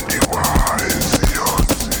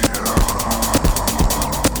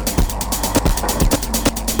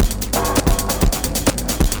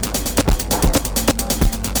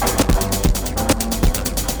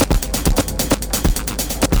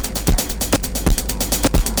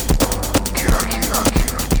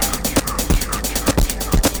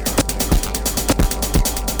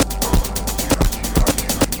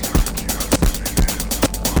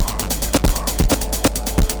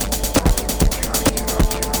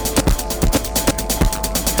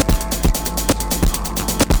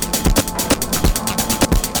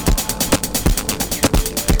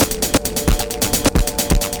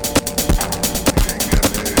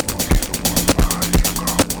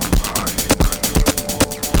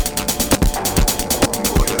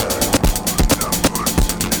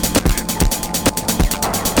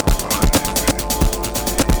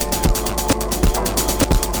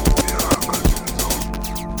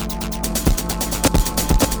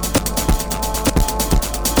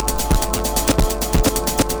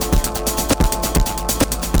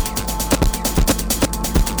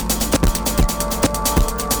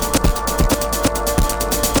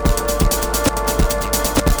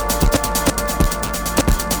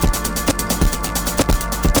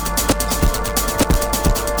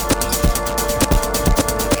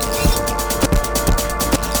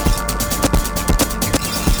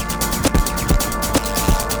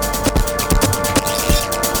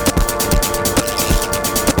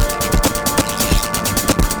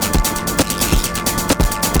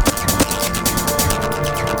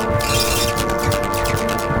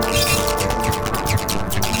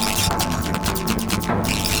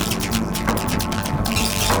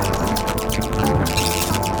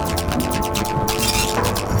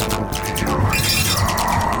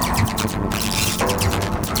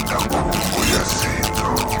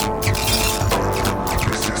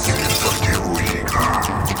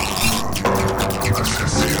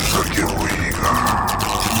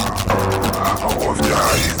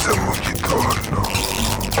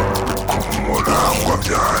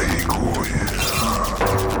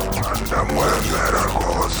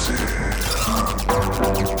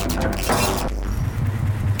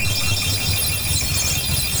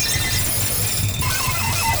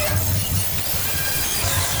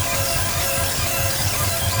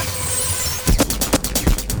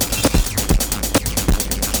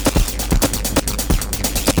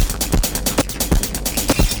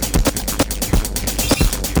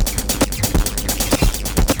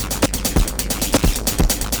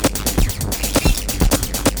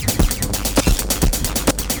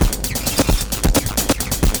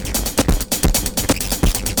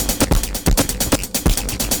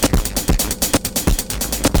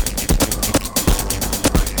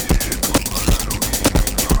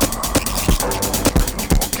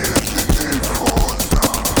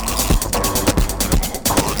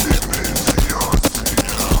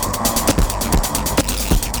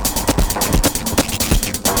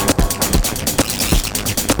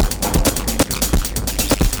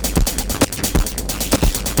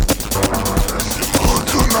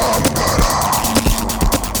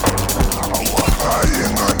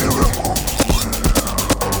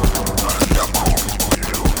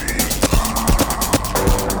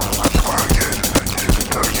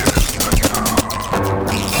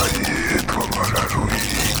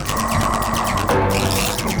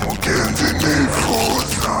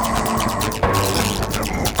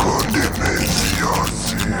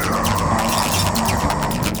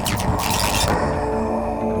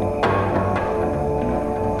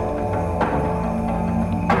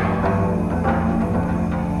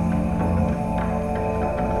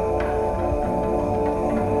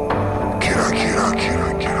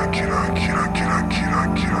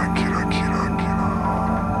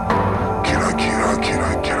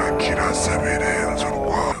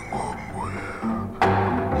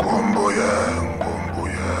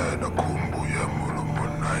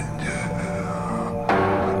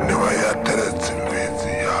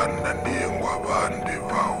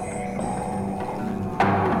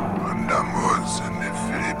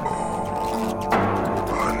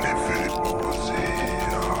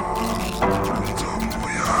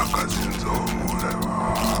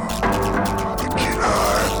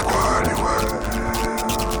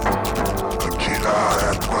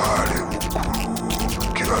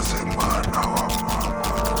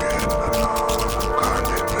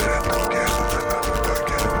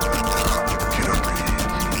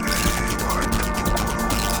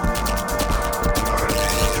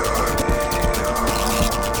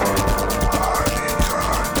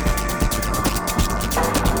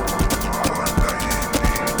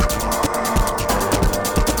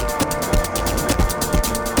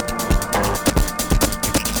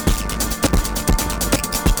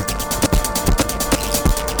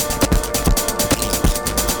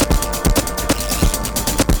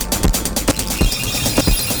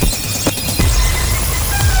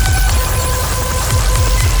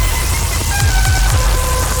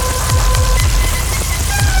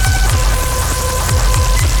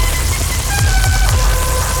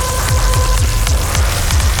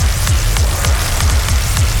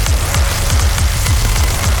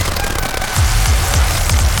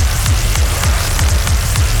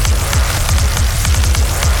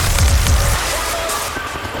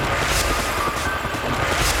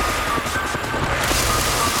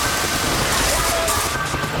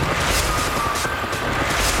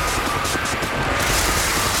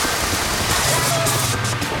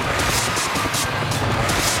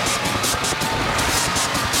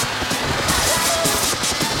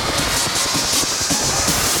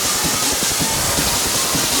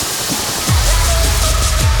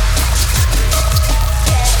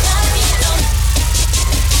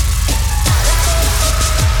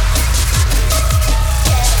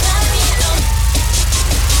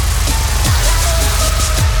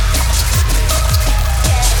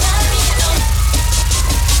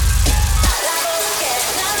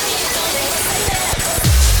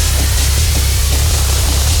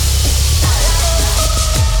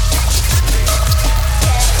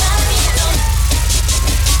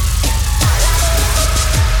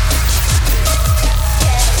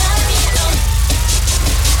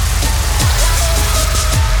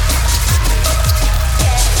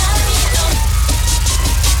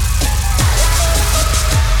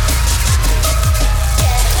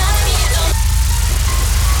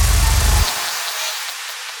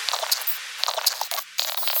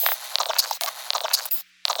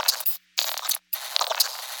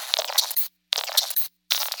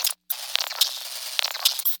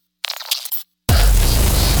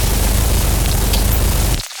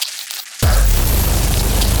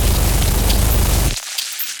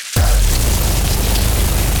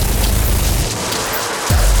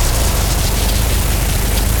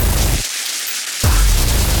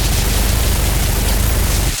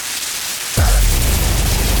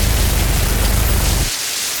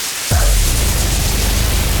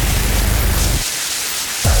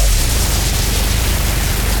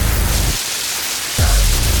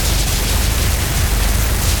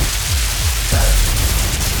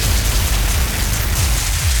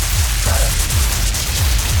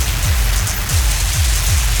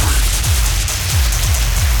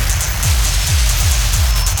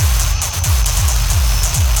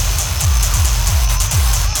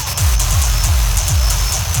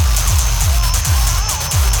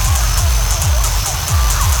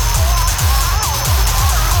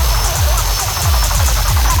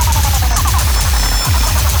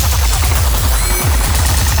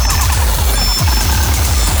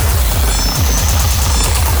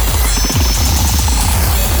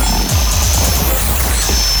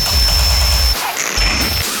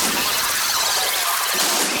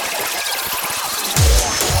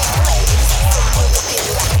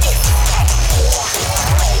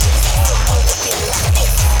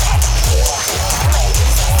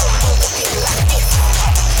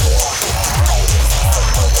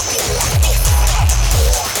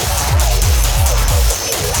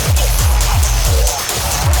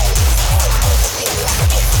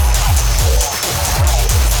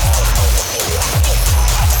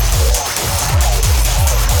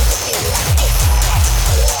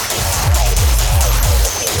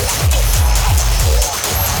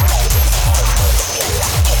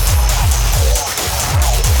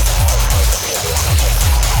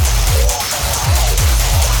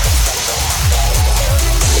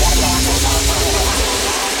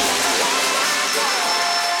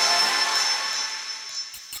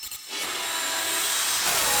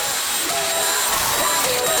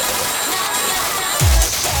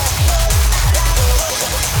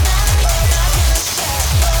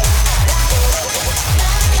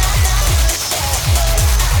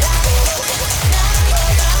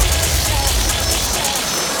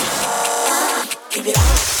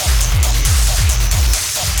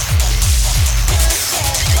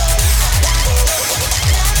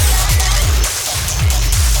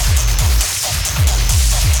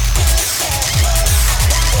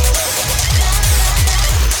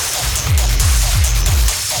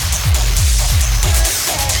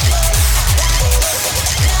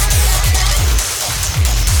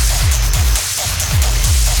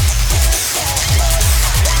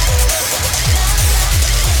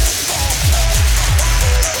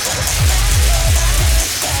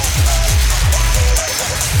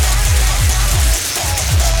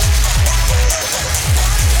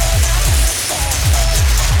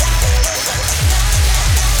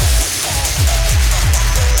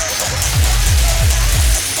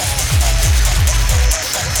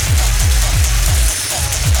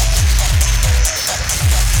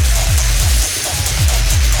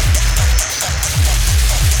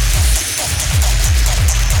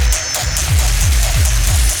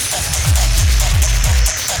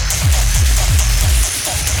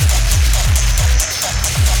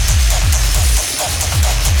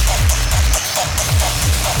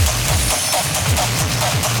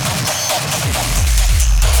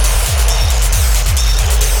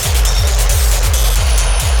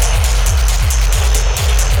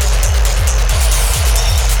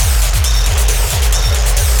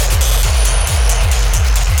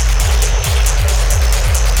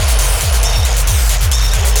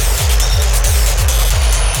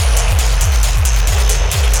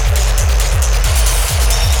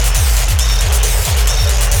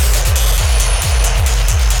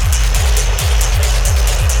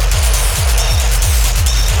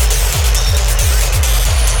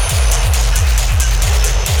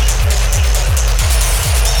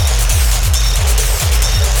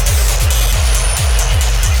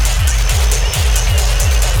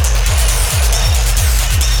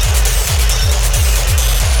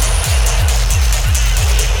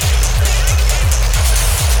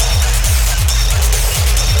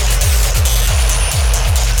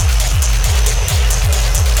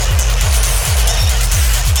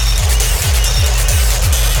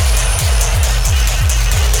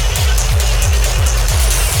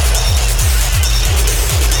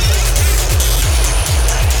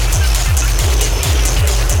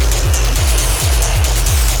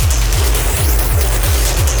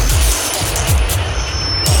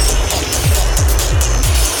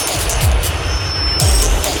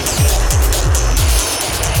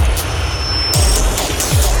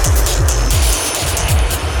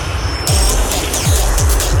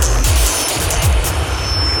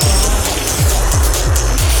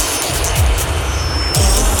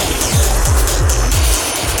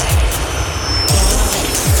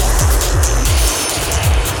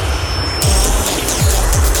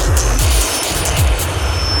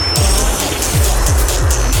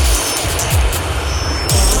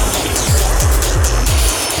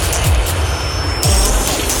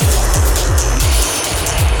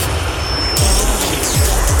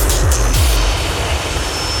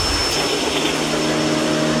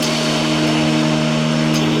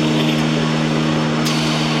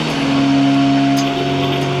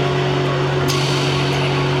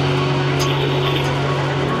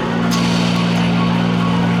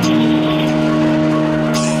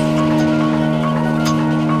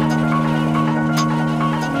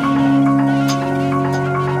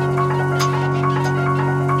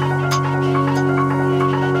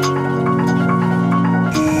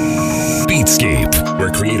 Beatscape, where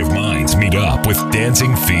creative minds meet up with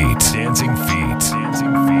dancing feet. Dancing feet.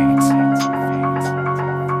 Dancing feet.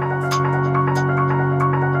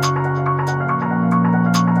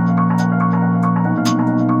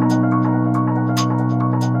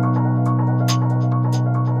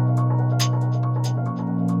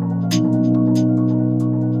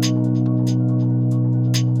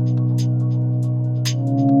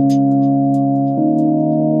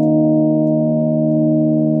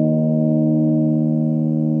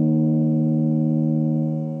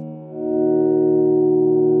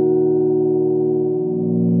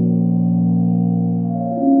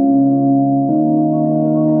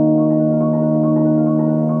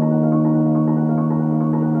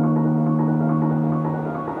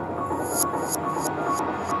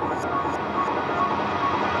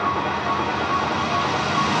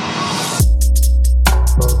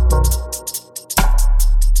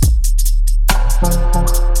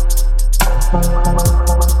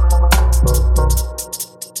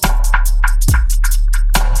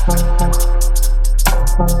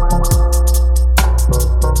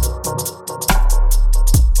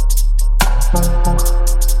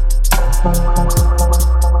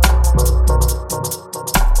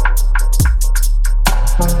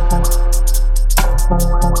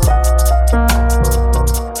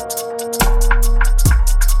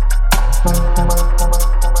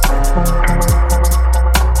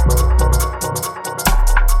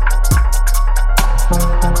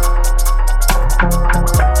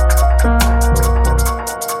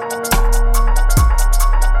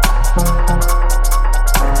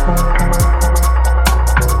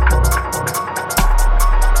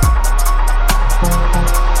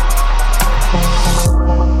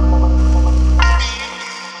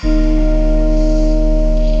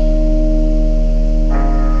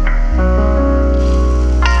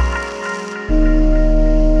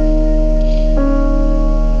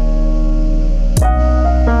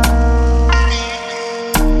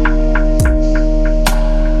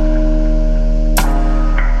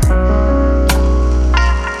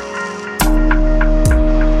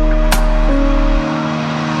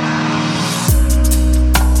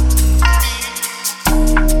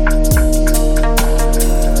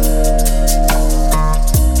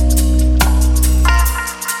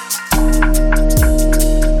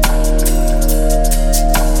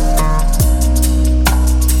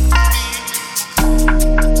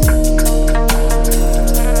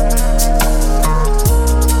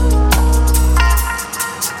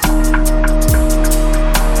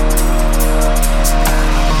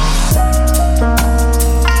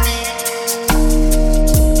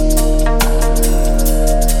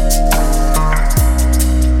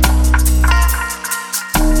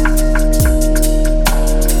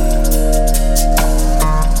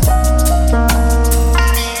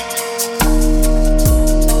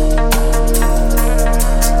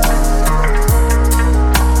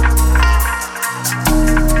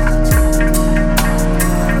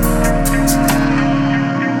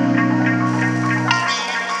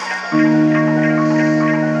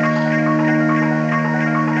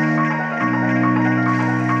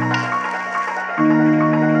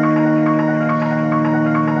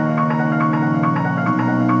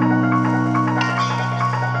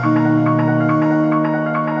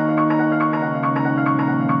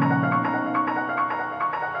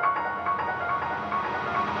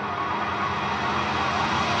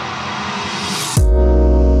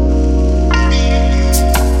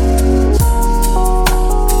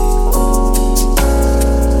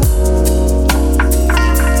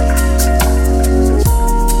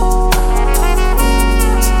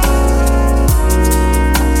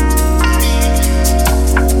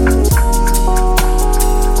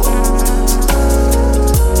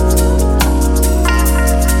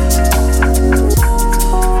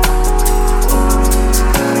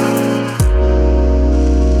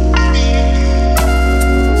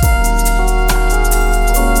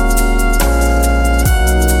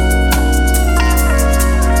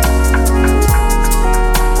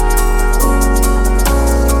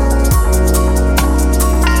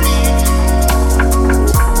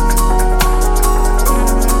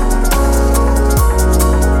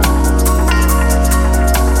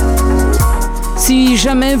 Si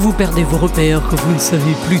jamais vous perdez vos repères, que vous ne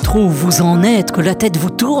savez plus trop où vous en êtes, que la tête vous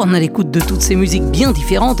tourne à l'écoute de toutes ces musiques bien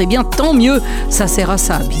différentes, eh bien tant mieux, ça sert à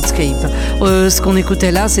ça, Beatscape. Ce qu'on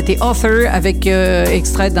écoutait là, c'était Author avec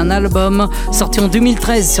extrait d'un album sorti en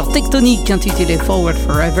 2013 sur Tectonic intitulé Forward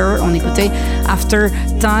Forever. On écoutait After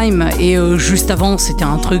Time et juste avant, c'était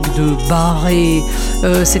un truc de barré.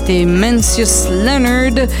 C'était Mencius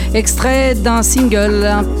Leonard, extrait d'un single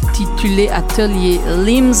intitulé Atelier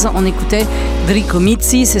Limbs. On écoutait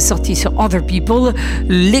Dricomitsi, c'est sorti sur Other People,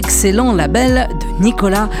 l'excellent label de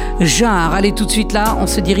Nicolas Jarre. Allez, tout de suite là, on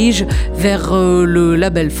se dirige vers le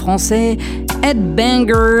label français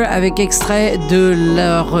Headbanger avec extrait de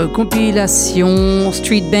leur compilation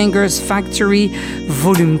Street Bangers Factory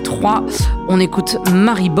Volume 3. On écoute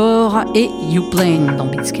Maribor et You Plane dans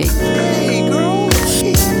Beatscape. Hey girl,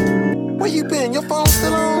 hey, where you been? Your phone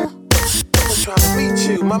still on? I'm trying to reach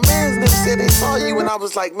you. My mans them said they saw you and I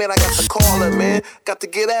was like, man, I got to call her, man. Got to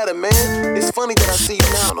get at her, man. It's funny that I see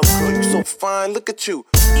you now. No, girl, you so fine. Look at you.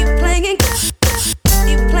 You playing games. What's this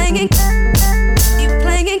all about? You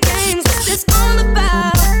playing games. What's this all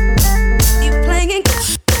about?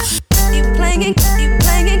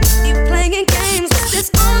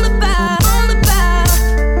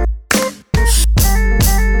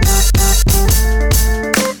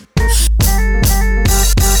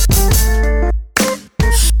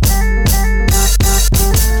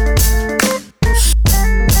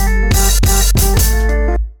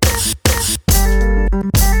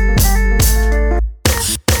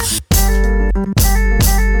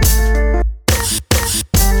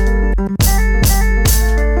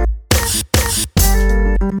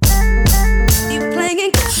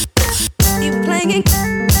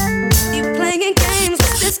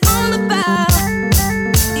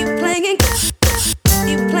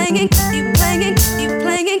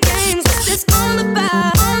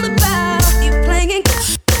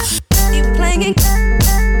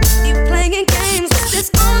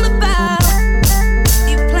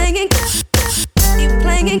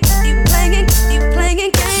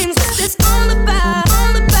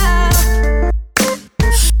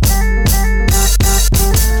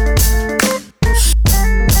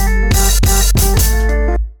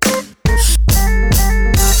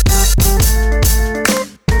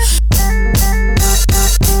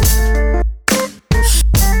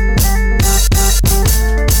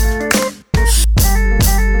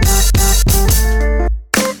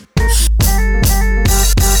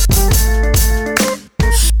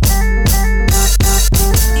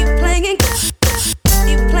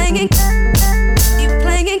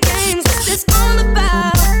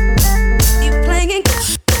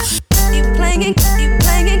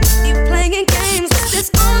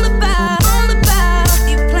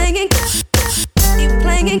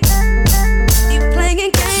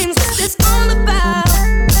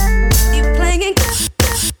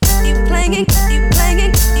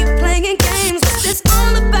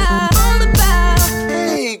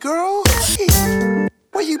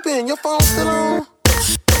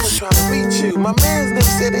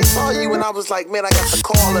 Like, man, I got to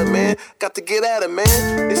call her, man. Got to get at her,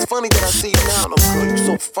 man. It's funny that I see you now. No, girl, you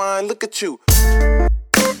so fine. Look at you.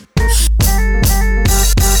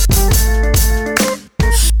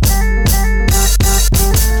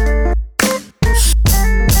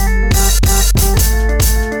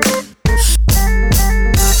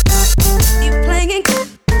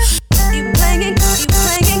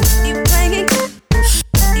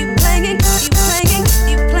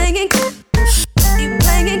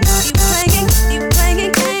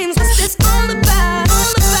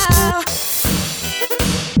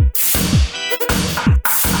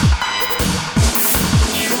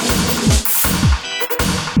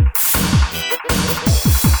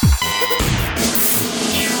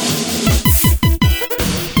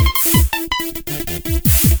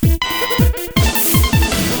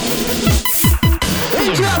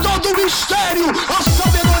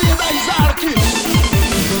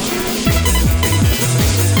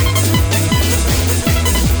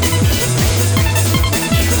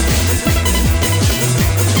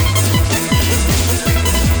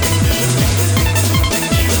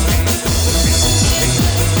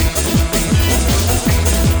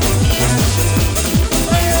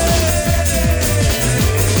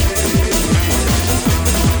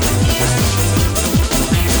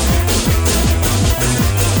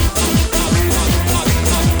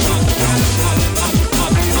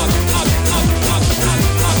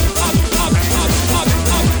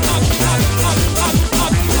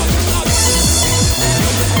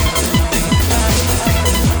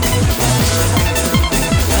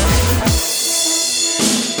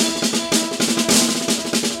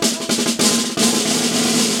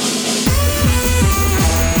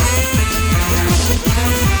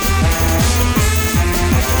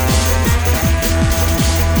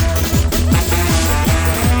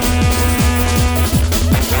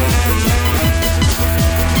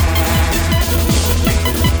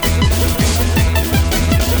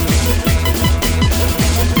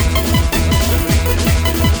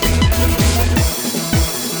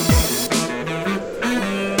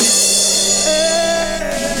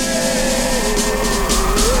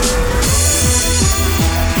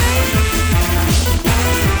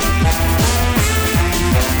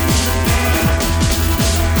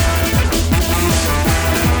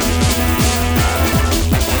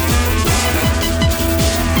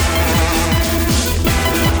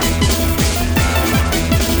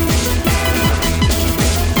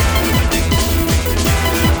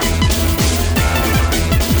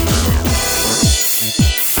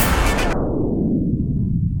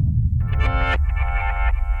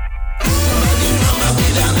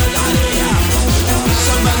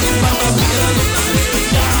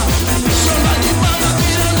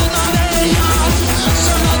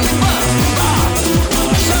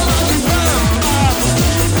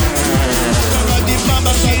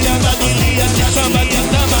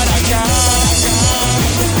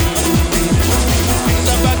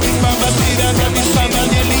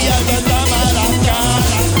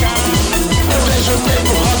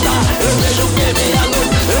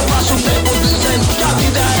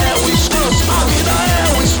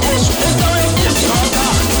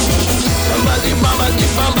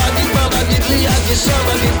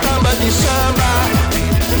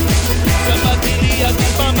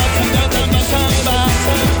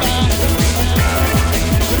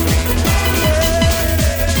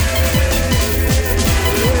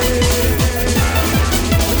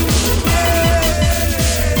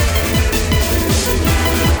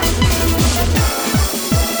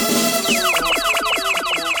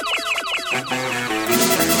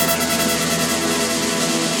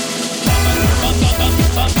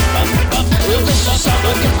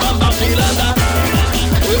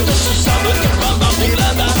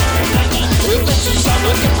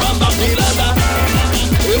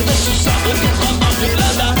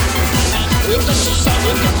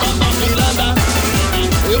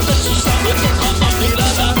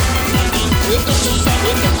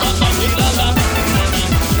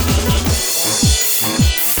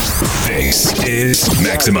 is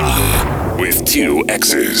MAXXIMA with 2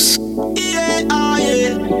 X's. Yeah, ah,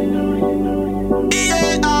 yeah.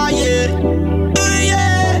 Yeah, ah, yeah.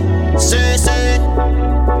 Yeah. Say,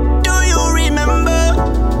 do you remember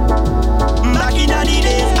back in the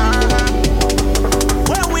days,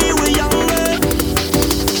 when we were younger?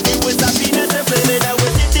 It was happiness and pleasure that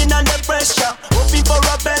was sitting under pressure, hoping for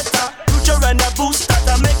a better future and a boost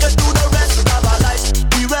that make us do the rest of our lives,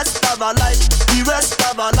 the rest of our lives, the rest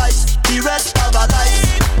of our lives, the rest of our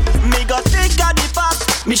lives. Me got think of the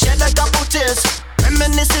past, me shed a couple tears,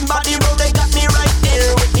 reminiscing about the road they got me right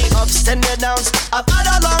here. With the ups and the downs, I've had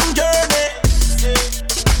a long journey.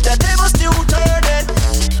 The devil's still turning,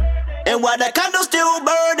 and while the candle's still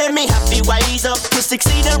burning, me happy wise up to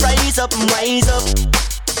succeed and rise up and rise up,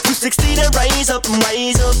 to succeed and rise up and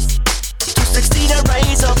rise up, to succeed and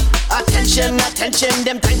rise up. Attention, attention,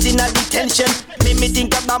 them times in a detention made me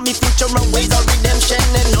think about me future and ways of redemption,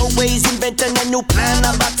 and always inventing a new plan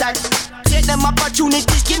of attack. Take them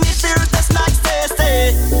opportunities, give me fears that's not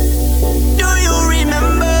stay. Do you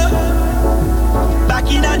remember back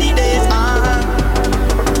in the days,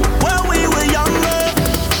 when we were younger?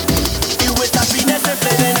 It was happiness and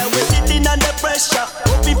pleasure, and we're sitting under pressure,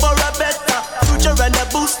 hoping for a better future and a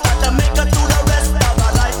boost that make us do the rest of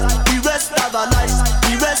our lives, the rest of our lives,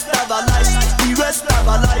 the rest of our lives, the rest of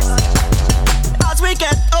our lives. As we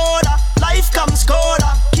get older, life comes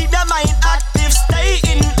colder. Keep your mind active, stay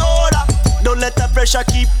in order. Don't let the pressure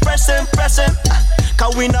keep pressing,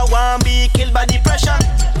 cause we no want be killed by depression.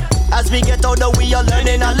 As we get older, we are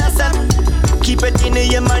learning a lesson. Keep it in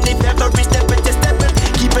your mind if every step is stepping.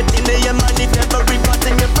 Keep it in your mind if every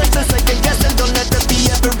passing your presence. Second guessing, don't let it be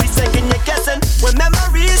every second you're guessing. When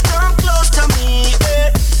memories come close to me,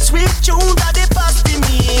 sweet tune that they pass to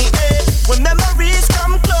me, when memories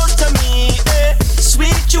come close to me,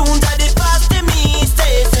 sweet tune that they pass to me,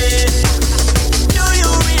 say. Do you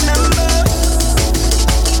remember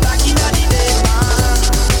back in the day,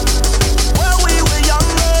 when we were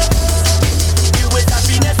younger? It was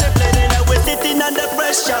happiness and pleasure, and we're sitting under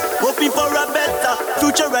pressure, hoping for a better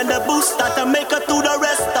future and a boost that make us through the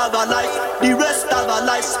rest of our lives, the rest of our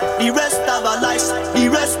lives, the rest of our lives, the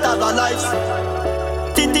rest of our lives.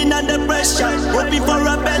 Sitting under pressure, hoping for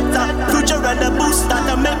a better future and a boost that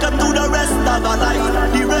make us through the rest of our lives,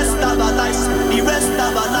 the rest of our lives, the rest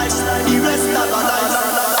of our lives, the rest of our lives.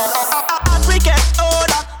 As we get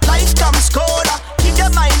older, life comes colder. Keep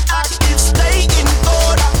your mind active, stay in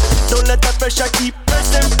order. Don't let the pressure keep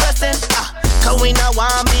pressing, cause we now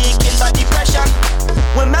want me killed by depression.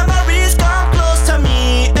 When memories come close to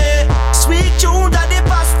me, sweet tune that they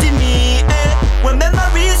pass to me, when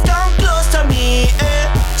memories come close to me,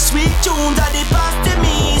 sweet tune that they pass to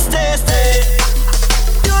me, stay.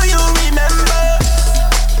 Do you remember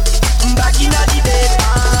back in the day,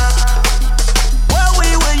 when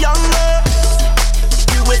we were younger?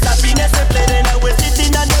 It was happiness and pleasure, and we're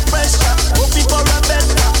sitting under pressure, hoping for a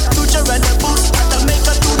better future and a boost that make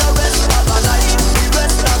us do the rest of our life, the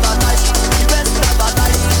rest of our life, the rest of our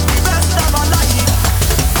life, the rest of our life.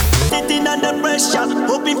 Sitting under pressure,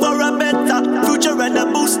 hoping for a better future and a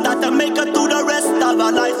boost that make us do the rest of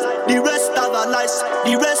our lives, the rest of our lives,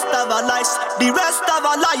 the rest of our lives, the rest of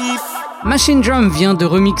our life. Machine Drum vient de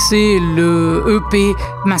remixer le EP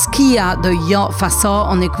MAXXIMA de Yo Faso.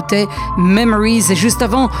 On écoutait Memories et juste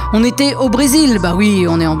avant, on était au Brésil. Bah oui,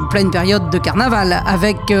 on est en pleine période de carnaval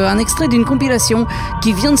avec un extrait d'une compilation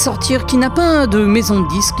qui vient de sortir, qui n'a pas de maison de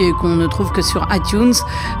disque et qu'on ne trouve que sur iTunes,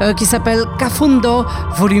 qui s'appelle Cafundo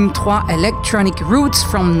Volume 3 Electronic Roots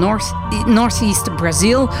from Northeast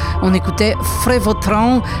Brazil. On écoutait Frevo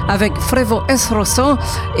Tron avec Frevo Esroso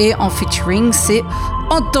et en featuring c'est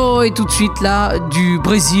Otto. Et tout de suite là, du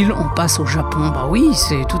Brésil, on passe au Japon. Bah oui,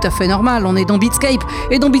 c'est tout à fait normal, on est dans Beatscape.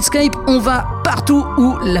 Et dans Beatscape, on va partout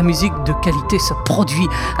où la musique de qualité se produit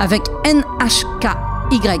avec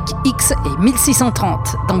NHKYX et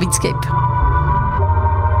 1630 dans Beatscape.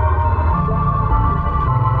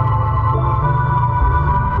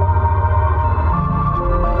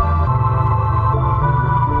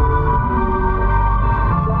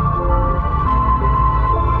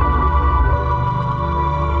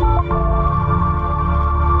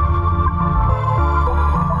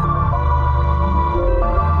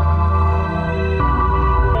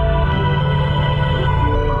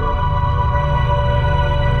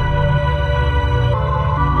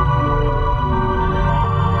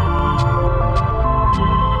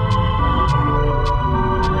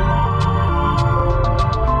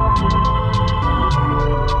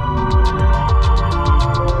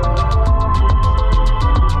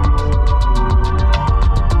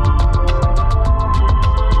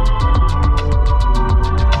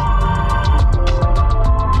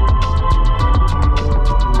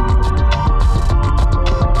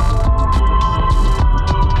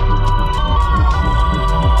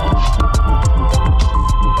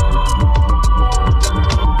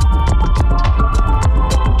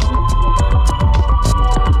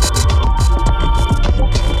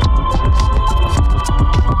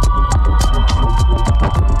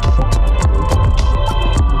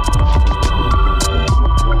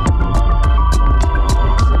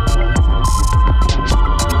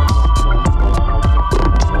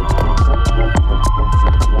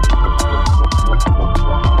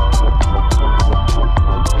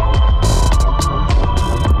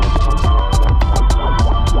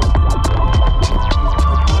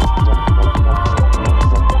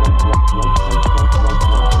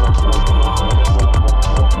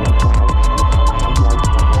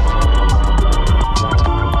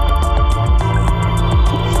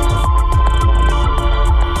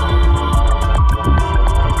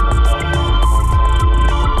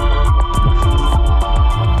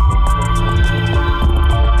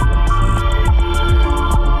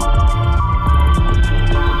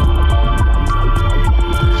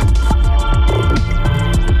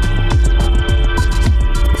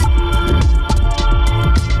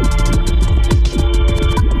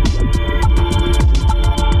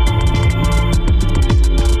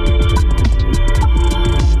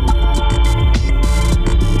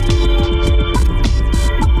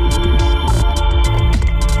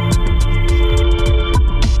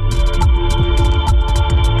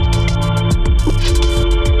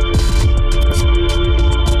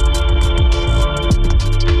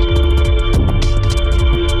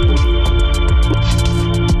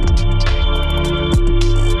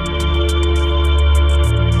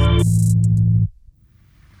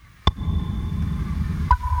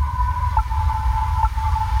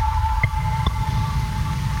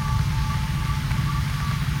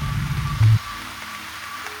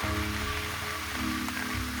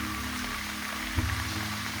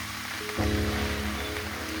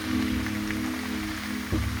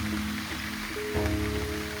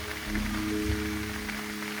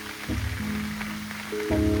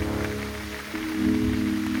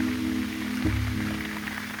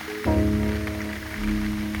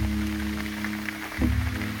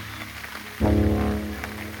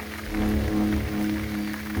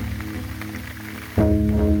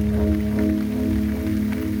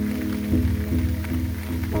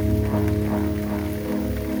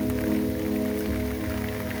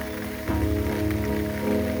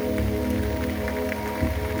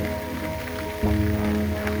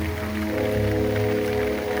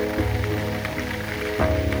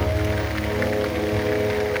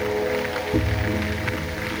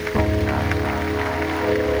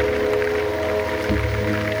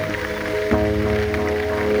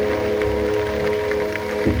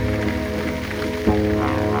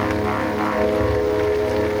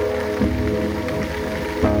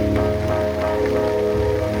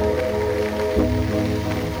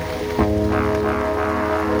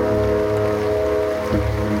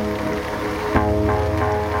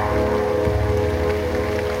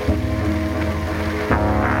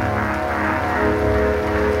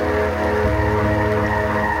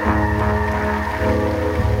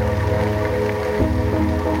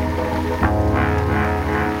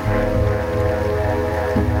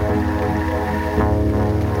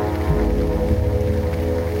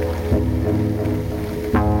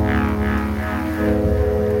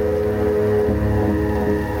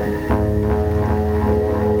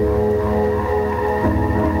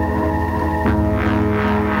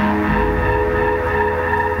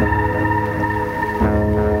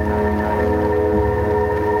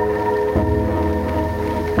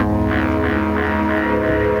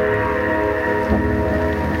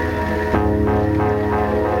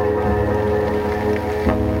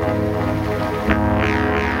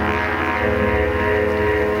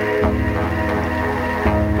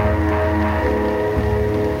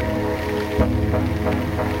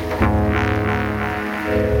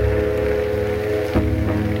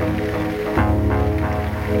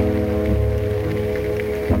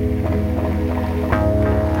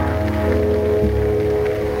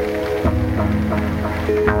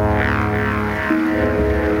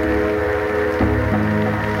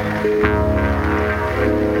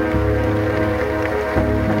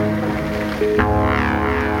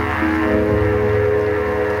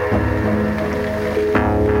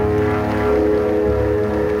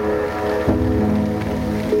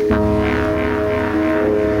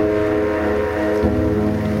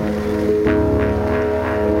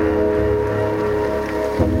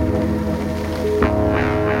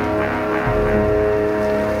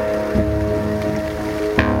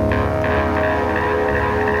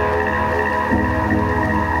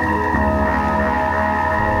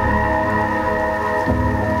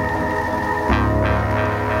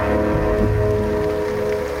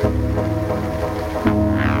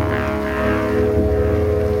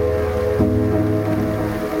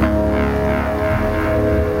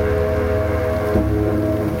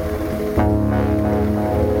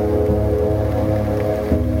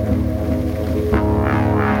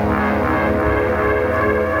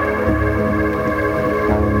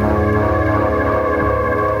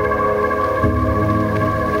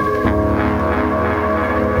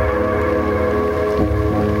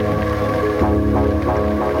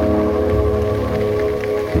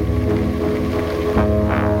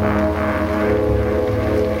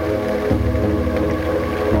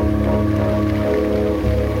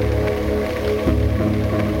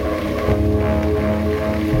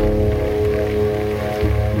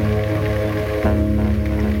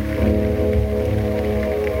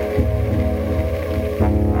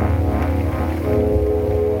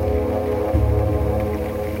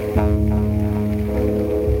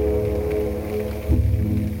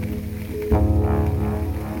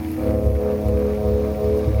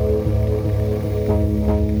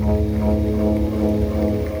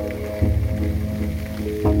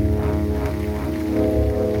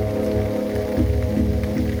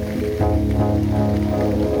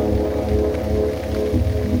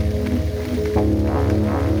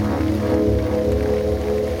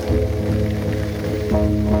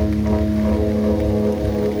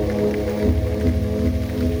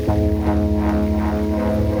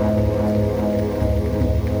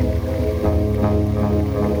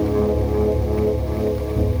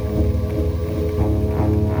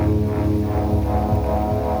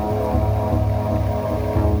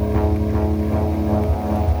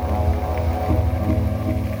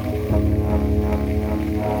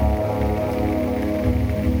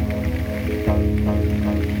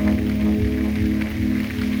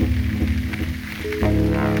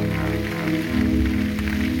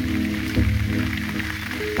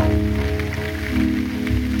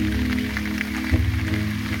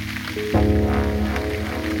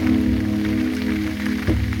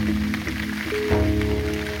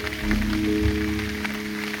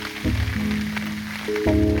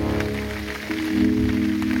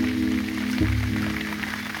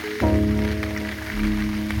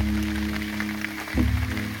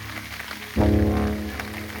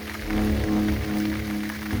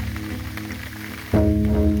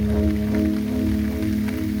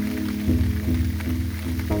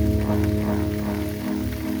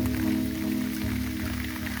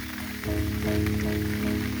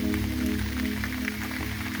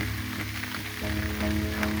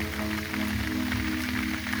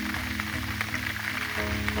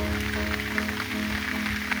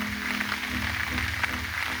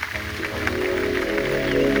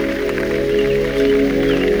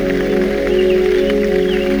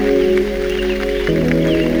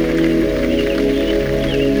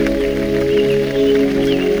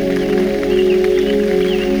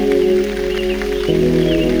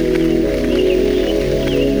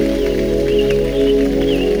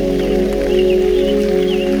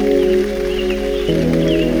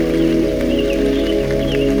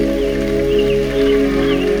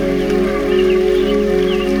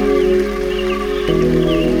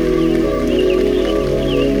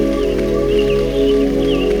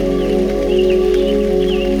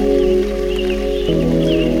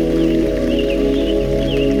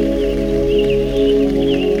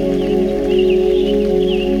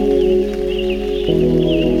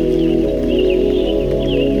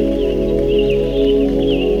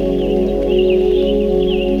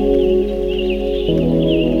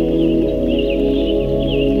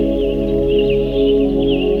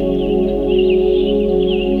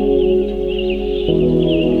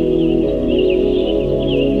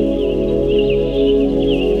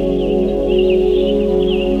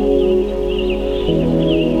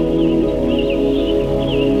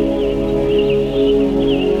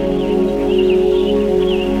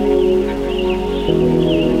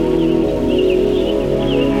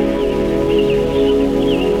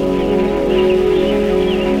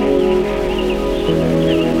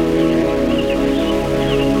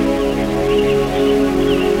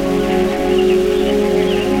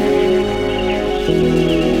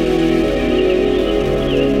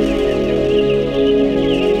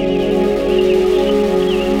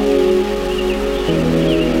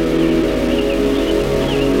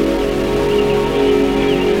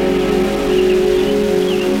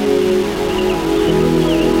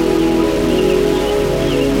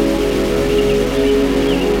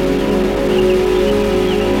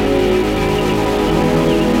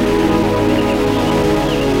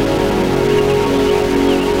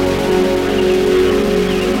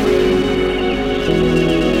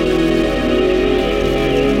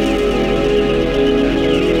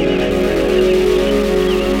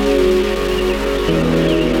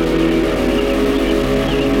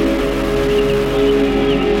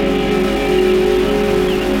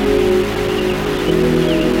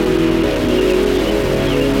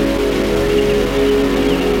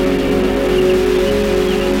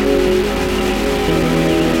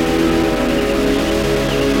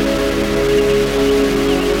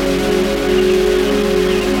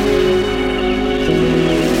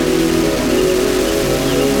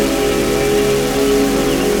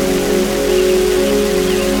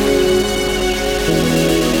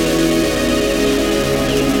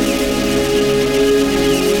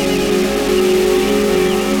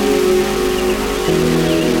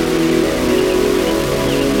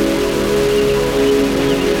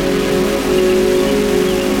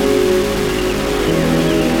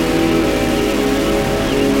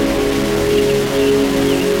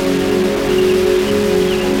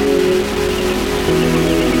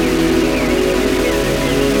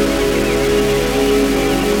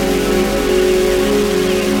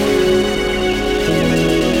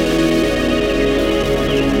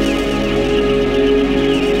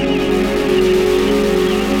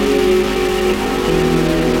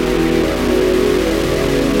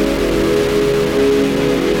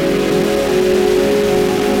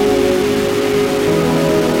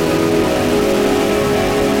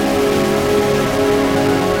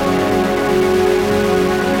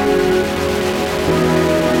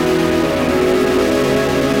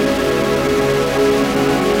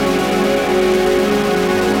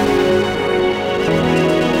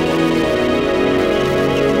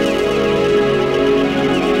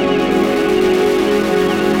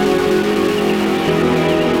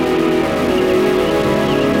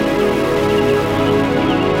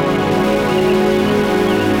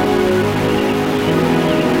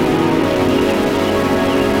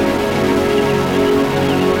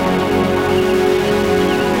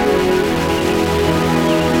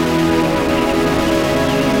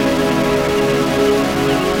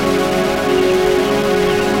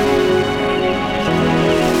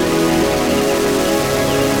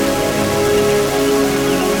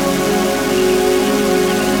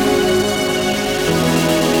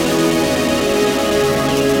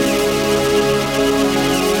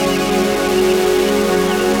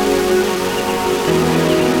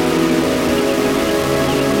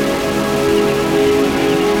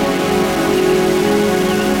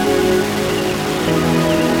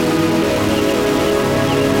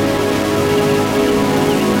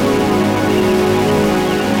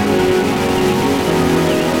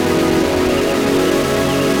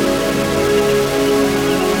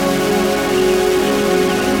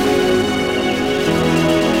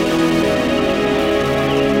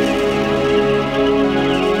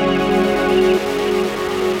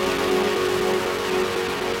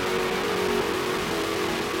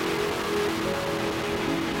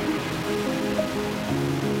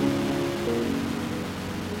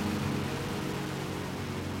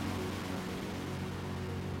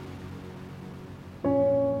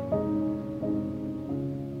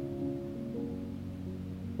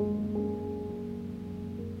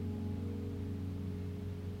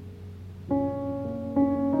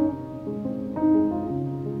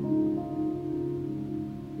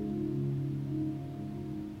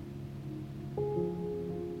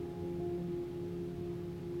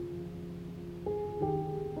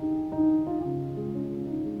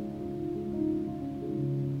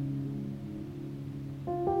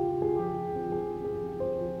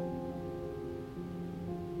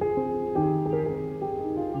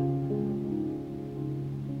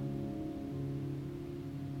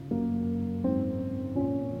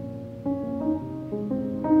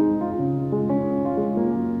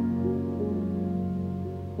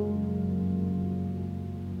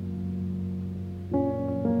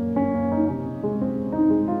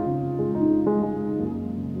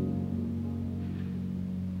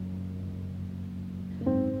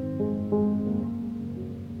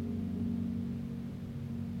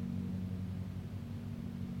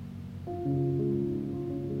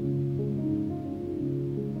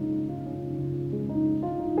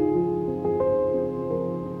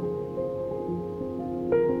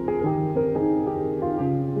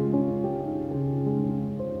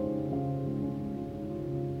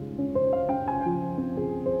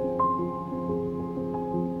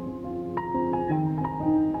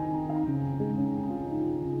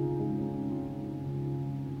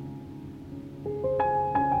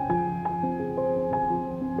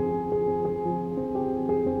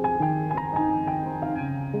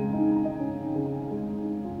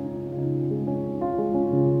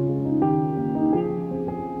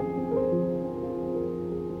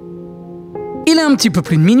 un petit peu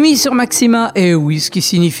plus de minuit sur Maxxima, et oui, ce qui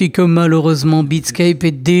signifie que malheureusement Beatscape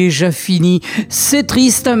est déjà fini. C'est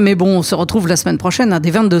triste, mais bon, on se retrouve la semaine prochaine à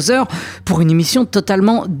des 22h pour une émission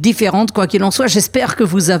totalement différente. Quoi qu'il en soit, j'espère que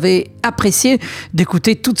vous avez apprécié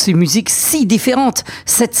d'écouter toutes ces musiques si différentes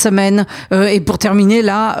cette semaine. Et pour terminer,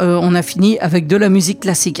 là, on a fini avec de la musique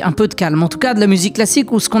classique, un peu de calme. En tout cas, de la musique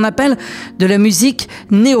classique ou ce qu'on appelle de la musique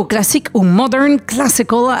néoclassique ou modern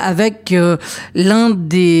classical avec l'un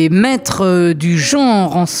des maîtres du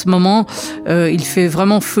genre en ce moment. Il fait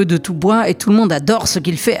vraiment feu de tout bois et tout le monde adore ce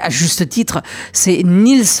qu'il fait à juste titre. C'est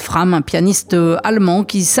Nils Fram, un pianiste allemand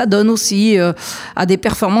qui s'adonne aussi à des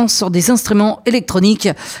performances sur des instruments électroniques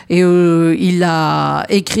et il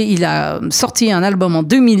a sorti un album en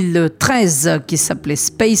 2013 qui s'appelait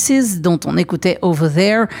Spaces, dont on écoutait Over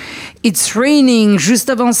There, It's Raining. Juste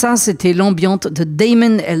avant ça, c'était l'ambiante de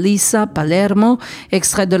Damon et Lisa Palermo,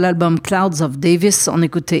 extrait de l'album Clouds of Davis, on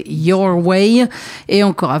écoutait Your Way, et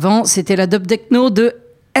encore avant, c'était la dub techno de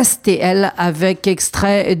STL avec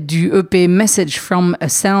extrait du EP Message from a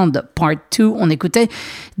Sound Part 2, on écoutait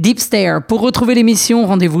Deep Stare. Pour retrouver l'émission,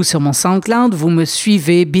 rendez-vous sur mon SoundCloud, vous me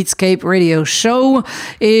suivez, Beatscape Radio Show,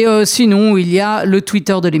 et sinon il y a le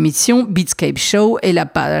Twitter de l'émission Beatscape Show et la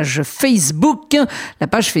page Facebook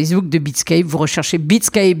de Beatscape. Vous recherchez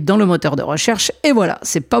Beatscape dans le moteur de recherche et voilà,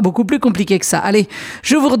 c'est pas beaucoup plus compliqué que ça. Allez,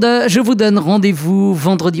 je vous donne rendez-vous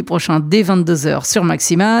vendredi prochain dès 22h sur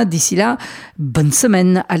Maxxima. D'ici là, bonne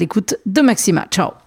semaine à l'écoute de Maxxima. Ciao.